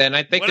time? Then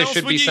I think What there else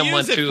should would be you someone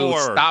use it to for?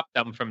 stop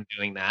them from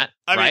doing that.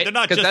 I mean, right? they're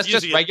not because just that's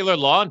just using it- regular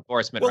law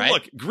enforcement, Well, right?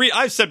 look, greed.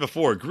 I've said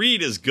before,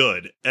 greed is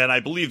good, and I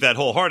believe that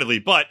wholeheartedly.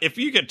 But if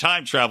you get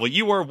time travel,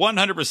 you are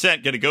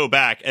 100% going to go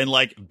back and,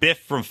 like Biff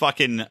from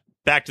fucking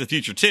Back to the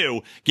Future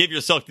 2, give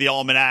yourself the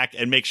almanac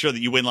and make sure that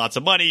you win lots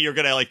of money. You're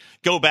going to, like,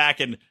 go back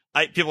and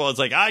people was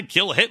like, I'd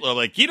kill Hitler. I'm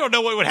like, you don't know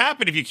what would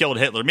happen if you killed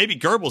Hitler. Maybe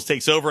Goebbels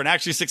takes over and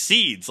actually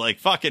succeeds. Like,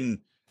 fucking,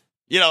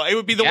 it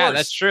would be the Yeah, worst.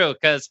 that's true.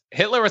 Because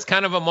Hitler was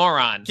kind of a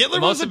moron. Hitler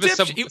Most was of a his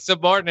dipshit.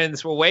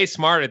 subordinates were way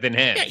smarter than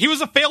him. Yeah, he was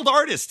a failed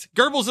artist.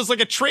 Goebbels is like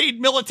a trained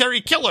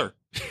military killer.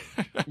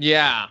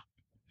 Yeah.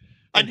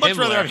 I'd And much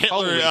rather have Himmler, Hitler.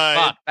 holy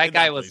fuck, that in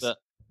guy that was place.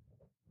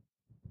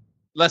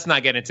 Let's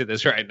not get into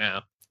this right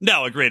now.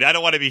 No, agreed. I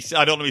don't want to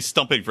be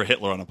stumping for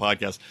Hitler on a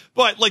podcast.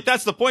 But like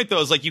that's the point though,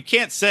 is like you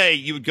can't say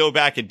you would go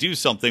back and do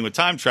something with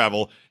time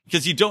travel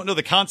because you don't know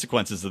the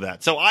consequences of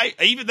that. So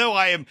even though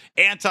I am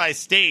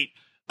anti-state,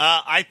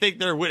 I think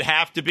there would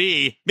have to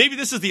be, maybe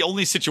this is the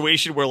only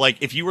situation where like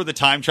if you were the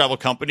time travel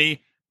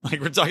company, like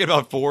we're talking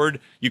about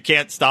Ford, you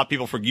can't stop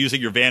people from using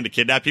your van to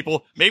kidnap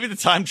people. Maybe the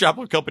time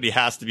travel company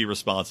has to be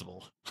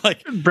responsible.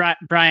 Like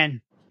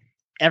Brian,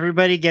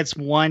 everybody gets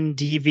one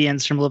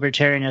deviance from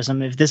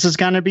libertarianism. If this is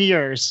going to be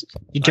yours,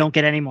 you don't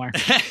get any more.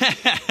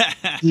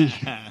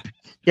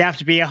 You have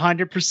to be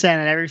 100%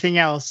 and everything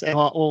else, and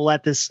we'll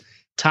let this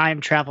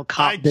time travel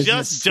cop I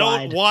business just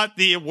slide. don't want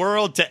the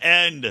world to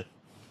end.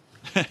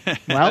 Well,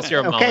 That's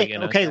your okay,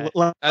 mulligan, okay.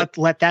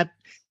 okay.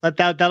 Let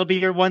that'll be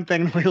your one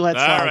thing we let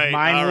slide. All right,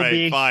 Mine all will right,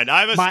 be fine.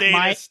 I'm a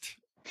statist.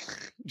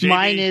 JB?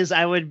 mine is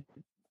I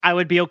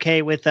would be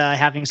okay with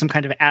having some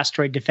kind of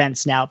asteroid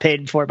defense now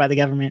paid for by the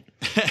government.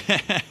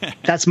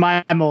 That's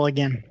my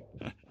mulligan.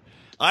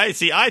 I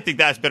see. I think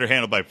that's better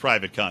handled by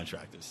private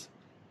contractors.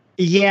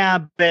 Yeah,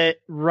 but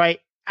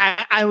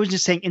I was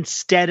just saying,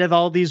 instead of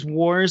all these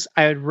wars,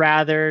 I would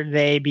rather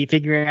they be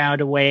figuring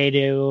out a way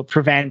to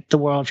prevent the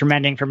world from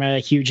ending from a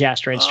huge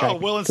asteroid strike. Oh,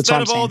 well, That's instead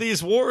what of I'm all saying.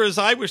 these wars,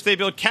 I wish they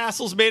built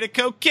castles made of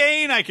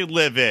cocaine I could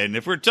live in.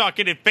 If we're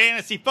talking in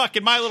fantasy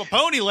fucking My Little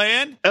Pony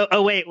land.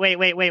 Oh, wait.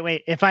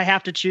 If I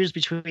have to choose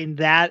between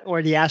that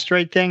or the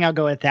asteroid thing, I'll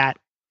go with that.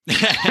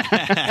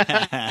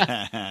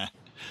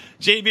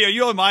 JB, are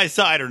you on my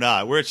side or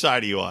not? Which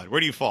side are you on? Where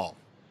do you fall?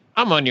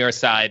 I'm on your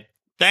side.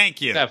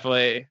 Thank you.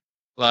 Definitely.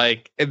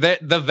 Like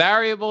the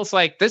variables,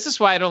 like this is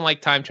why I don't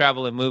like time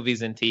travel in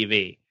movies and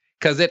TV.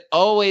 Because it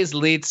always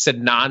leads to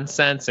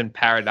nonsense and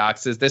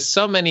paradoxes. There's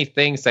so many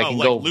things that can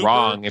like go Looper,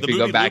 wrong if the you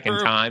go movie back Looper.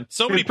 in time.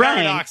 So many Brian,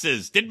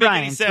 paradoxes. Didn't make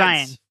any sense.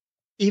 Brian,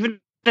 even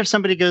if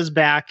somebody goes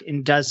back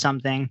and does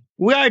something,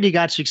 we already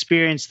got to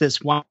experience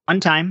this one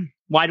time.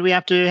 Why do we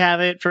have to have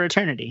it for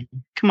eternity?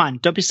 Come on,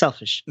 don't be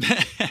selfish.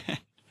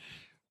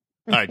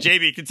 All right,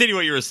 JB, continue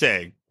what you were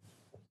saying.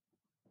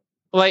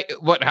 Like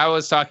what I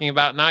was talking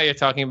about now, you're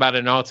talking about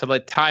an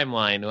alternate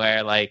timeline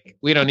where like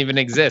we don't even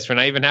exist. We're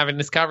not even having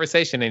this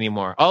conversation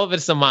anymore. All of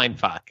it's a mind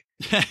fuck.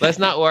 Let's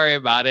not worry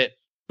about it.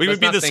 We would Let's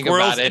be not the think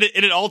squirrels about it.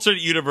 in an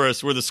alternate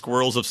universe. We're the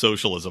squirrels of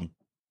socialism.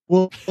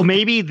 Well,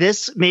 maybe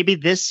this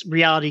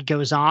reality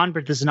goes on,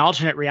 but there's an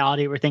alternate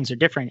reality where things are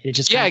different. It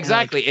just Yeah, kinda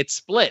exactly. It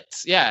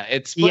splits. Yeah,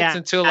 it splits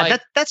into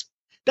like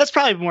that's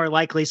probably more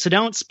likely. So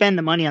don't spend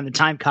the money on the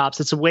time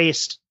cops. It's a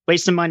waste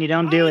of money.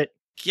 Don't do it.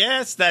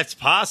 Guess that's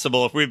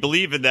possible if we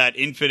believe in that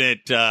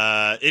infinite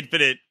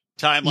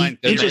timeline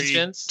You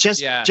theory.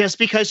 just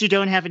because you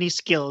don't have any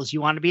skills,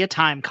 you want to be a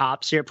time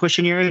cop, so you're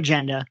pushing your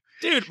agenda.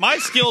 Dude, my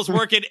skills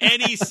work in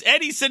any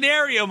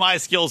scenario. My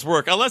skills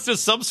work, unless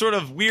there's some sort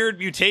of weird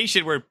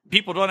mutation where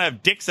people don't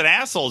have dicks and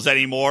assholes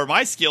anymore.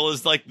 My skill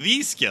is like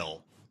the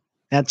skill.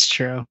 That's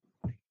true.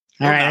 All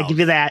right, I'll give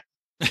you that.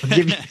 I'll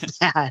give you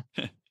that.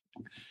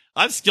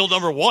 I'm skill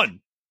number 1.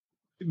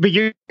 But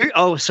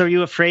so are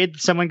you afraid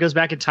someone goes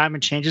back in time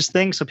and changes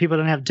things so people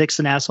don't have dicks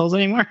and assholes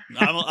anymore?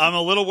 I'm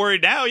a little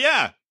worried now.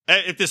 Yeah,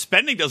 if the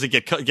spending doesn't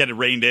get it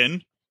reined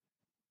in,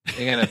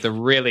 You're gonna have to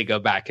really go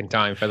back in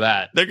time for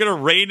that. they're gonna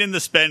rein in the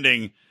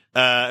spending,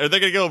 or they're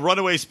gonna go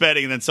runaway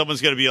spending, and then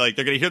someone's gonna be like,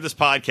 they're gonna hear this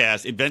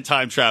podcast, invent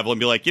time travel, and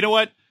be like, you know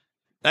what,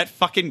 that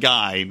fucking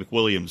guy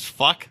McWilliams,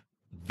 fuck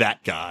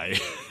that guy,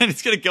 and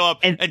it's gonna go up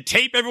and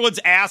tape everyone's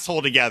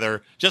asshole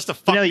together just to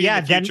fuck me in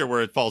the future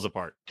where it falls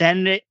apart.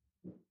 Then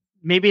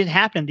maybe it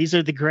happened. These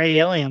are the gray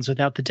aliens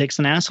without the dicks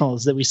and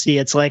assholes that we see.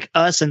 It's like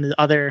us and the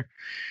other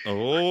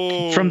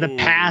from the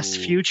past,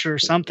 future,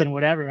 something,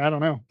 whatever. I don't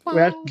know.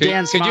 Could you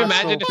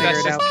imagine if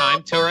that's just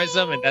time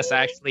tourism and that's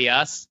actually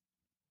us?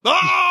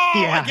 Oh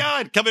Yeah. my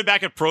god, coming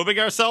back and probing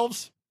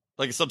ourselves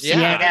like some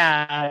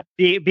Yeah,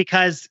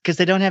 because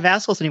they don't have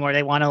assholes anymore.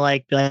 They want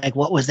to be like,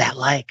 what was that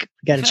like?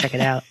 We got to check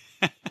it out.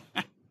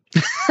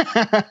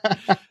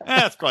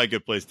 That's probably a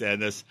good place to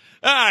end this.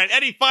 All right.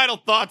 Any final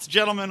thoughts,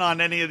 gentlemen,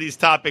 on any of these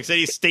topics?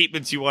 Any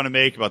statements you want to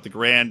make about the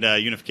grand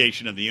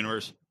unification of the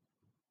universe?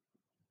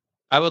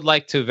 I would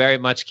like to very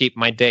much keep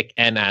my dick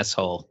and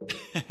asshole.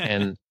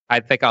 And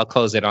I think I'll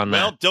close it on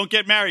Well, don't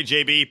get married,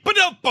 JB.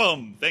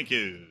 Ba-dum-bum. Thank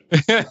you.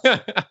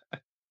 that.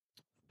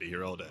 Be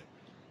here all day.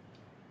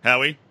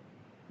 Howie,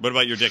 what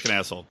about your dick and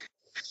asshole?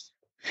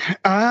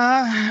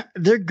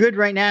 They're good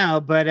right now,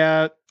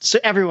 but so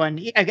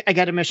everyone, I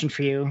got a mission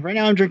for you. Right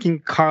now I'm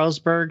drinking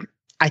Carlsberg.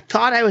 I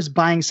thought I was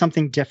buying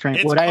something different.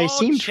 It's what called I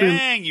seem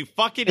Chang, you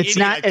fucking it's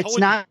idiot.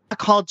 not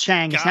called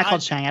Chang. It's not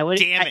called Chang.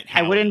 Damn it,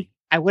 Howie.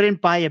 I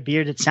wouldn't buy a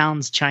beer that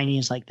sounds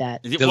Chinese like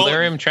that.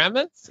 Delirium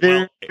tremens?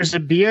 There's a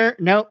beer.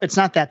 No, it's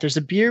not that. There's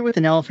a beer with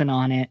an elephant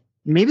on it.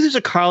 Maybe there's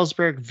a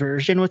Carlsberg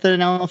version with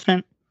an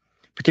elephant,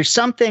 but there's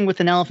something with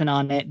an elephant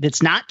on it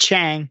that's not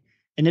Chang,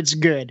 and it's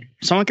good.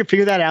 If someone can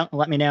figure that out and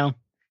let me know,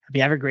 I'd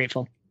be ever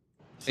grateful.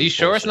 Are you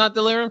sure it's not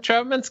delirium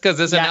tremens? Because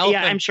there's an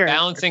elephant I'm sure.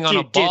 bouncing on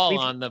a ball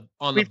on the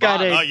we've got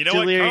bottom. Oh, you know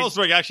what?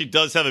 Carlsberg actually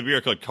does have a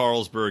beer called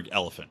Carlsberg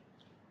Elephant.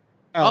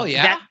 Oh,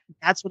 yeah?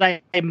 That's what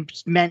I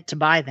meant to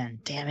buy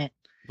then. Damn it.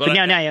 But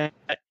no,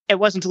 it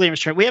wasn't Delirium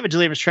Tremens. We have a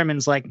Delirium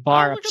Tremens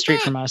bar up the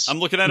street from us. I'm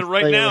looking at it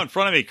right now in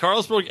front of me.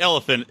 Carlsberg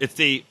Elephant. It's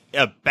a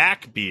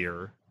back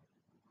beer,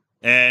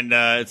 and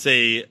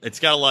it's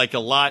got like a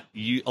lot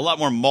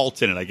more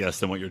malt in it, I guess,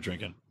 than what you're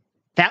drinking.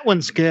 That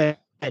one's good.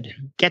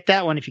 Get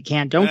that one if you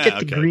can. Don't get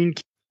the green.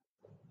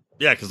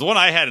 Yeah, because the one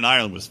I had in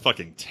Ireland was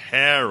fucking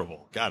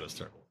terrible. God, it was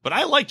terrible. But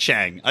I like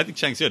Chang. I think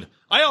Chang's good.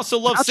 I also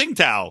love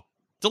Tsingtao.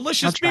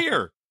 Delicious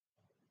beer.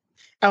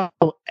 Oh,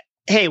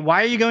 hey,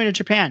 why are you going to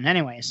Japan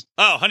anyways?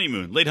 Oh,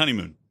 honeymoon. Late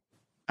honeymoon.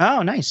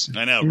 Oh, nice.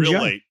 I know, Enjoy.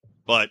 real late.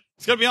 But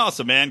it's going to be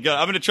awesome, man. I'm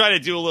going to try to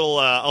do a little,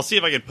 I'll see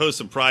if I can post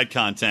some Pride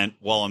content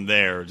while I'm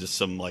there. Just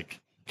some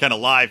like kind of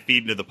live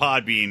feed into the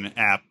Podbean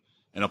app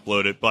and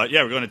upload it. But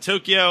yeah, we're going to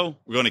Tokyo,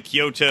 we're going to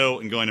Kyoto,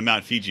 and going to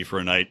Mount Fuji for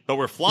a night. But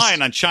we're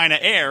flying on China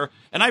Air,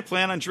 and I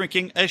plan on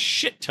drinking a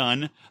shit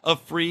ton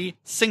of free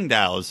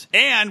Tsingtaos.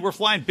 And we're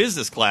flying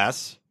business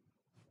class.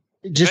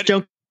 Just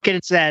don't get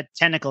into that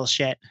tentacle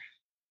shit.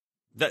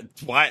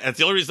 That's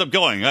the only reason I'm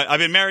going. I've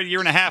been married a year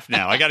and a half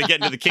now. I got to get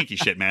into the kinky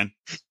shit, man.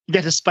 You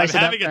got to spice it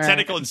up. I'm having a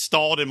tentacle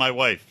installed in my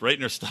wife, right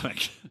in her stomach.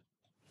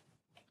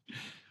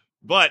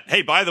 But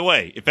hey, by the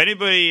way, if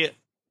anybody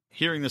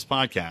hearing this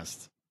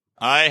podcast,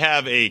 I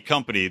have a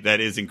company that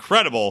is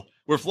incredible.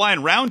 We're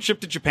flying round trip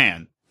to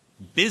Japan,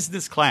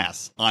 business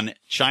class on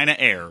China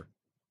Air,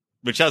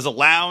 which has a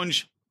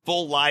lounge,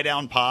 full lie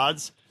down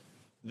pods.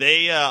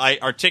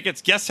 Our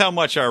tickets. Guess how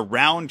much our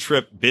round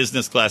trip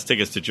business class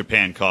tickets to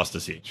Japan cost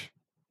us each?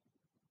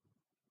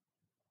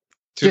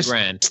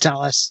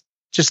 $2,000.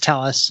 Just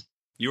tell us.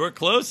 You were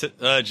close,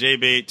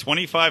 JB.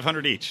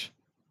 $2,500 each.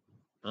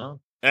 Oh.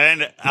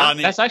 And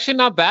that's actually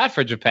not bad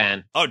for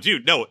Japan. Oh,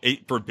 dude, no,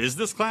 for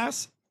business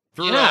class,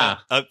 for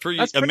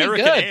that's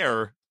American good.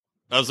 Air,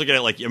 I was looking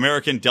at like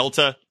American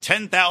Delta,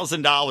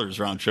 $10,000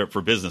 round trip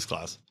for business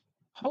class.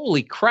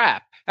 Holy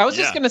crap! I was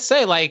just gonna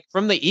say, like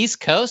from the East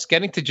Coast,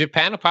 getting to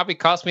Japan will probably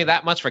cost me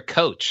that much for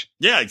coach.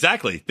 Yeah,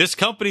 exactly. This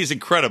company is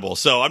incredible.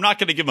 So I'm not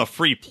going to give them a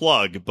free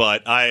plug,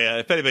 but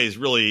if anybody's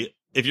really,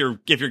 if you're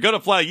going to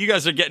fly, you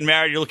guys are getting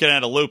married, you're looking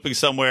at eloping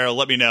somewhere,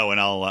 let me know and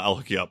I'll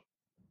hook you up.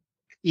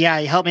 Yeah,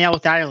 you help me out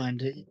with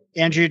Ireland.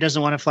 Andrew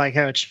doesn't want to fly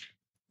coach.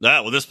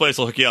 Well, this place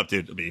will hook you up,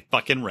 dude. It'll be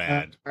fucking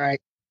rad. All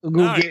right.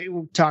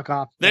 We'll talk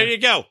off. There you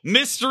go.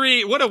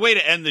 Mystery. What a way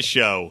to end the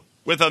show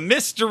with a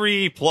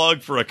mystery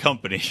plug for a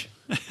company.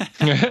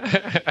 All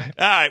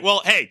right.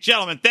 Well, hey,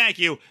 gentlemen, thank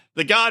you.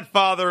 The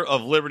Godfather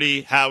of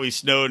Liberty, Howie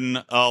Snowden.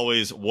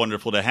 Always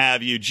wonderful to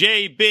have you.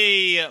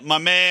 JB, my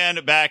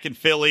man, back in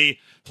Philly.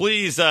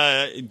 Please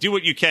do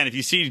what you can. If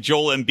you see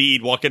Joel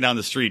Embiid walking down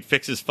the street,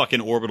 fix his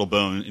fucking orbital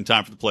bone in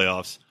time for the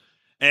playoffs.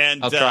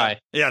 And I'll try.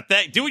 Yeah,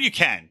 do what you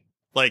can.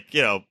 Like,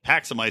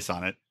 pack some ice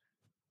on it.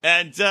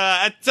 And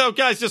so,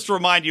 guys, just to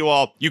remind you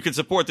all, you can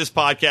support this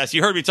podcast.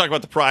 You heard me talk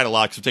about the Pride a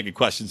lot because we're taking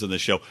questions on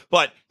this show.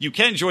 But you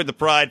can join the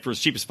Pride for as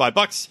cheap as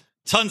 $5.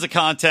 Tons of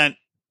content.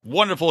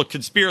 Wonderful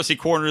conspiracy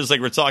corners like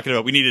we're talking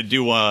about. We need to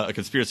do a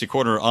conspiracy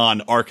corner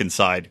on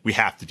Arkansas. We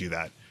have to do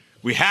that.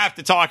 We have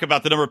to talk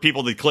about the number of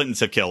people the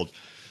Clintons have killed.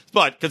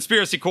 But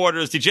conspiracy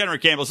corners,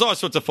 degenerate gambles, all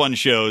sorts of fun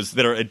shows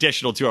that are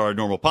additional to our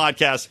normal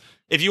podcast.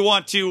 If you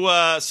want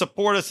to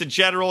support us in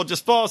general,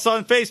 just follow us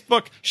on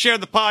Facebook, share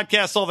the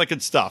podcast, all that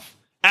good stuff.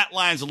 At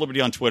Lions of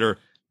Liberty on Twitter.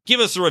 Give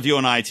us a review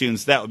on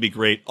iTunes. That would be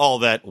great. All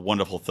that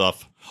wonderful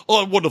stuff. All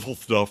that wonderful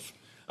stuff.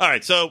 All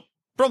right, so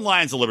from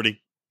Lions of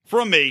Liberty,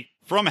 from me,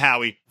 from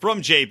Howie,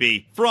 from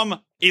JB, from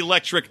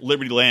Electric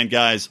Liberty Land,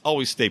 guys,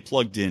 always stay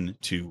plugged in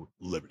to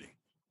Liberty.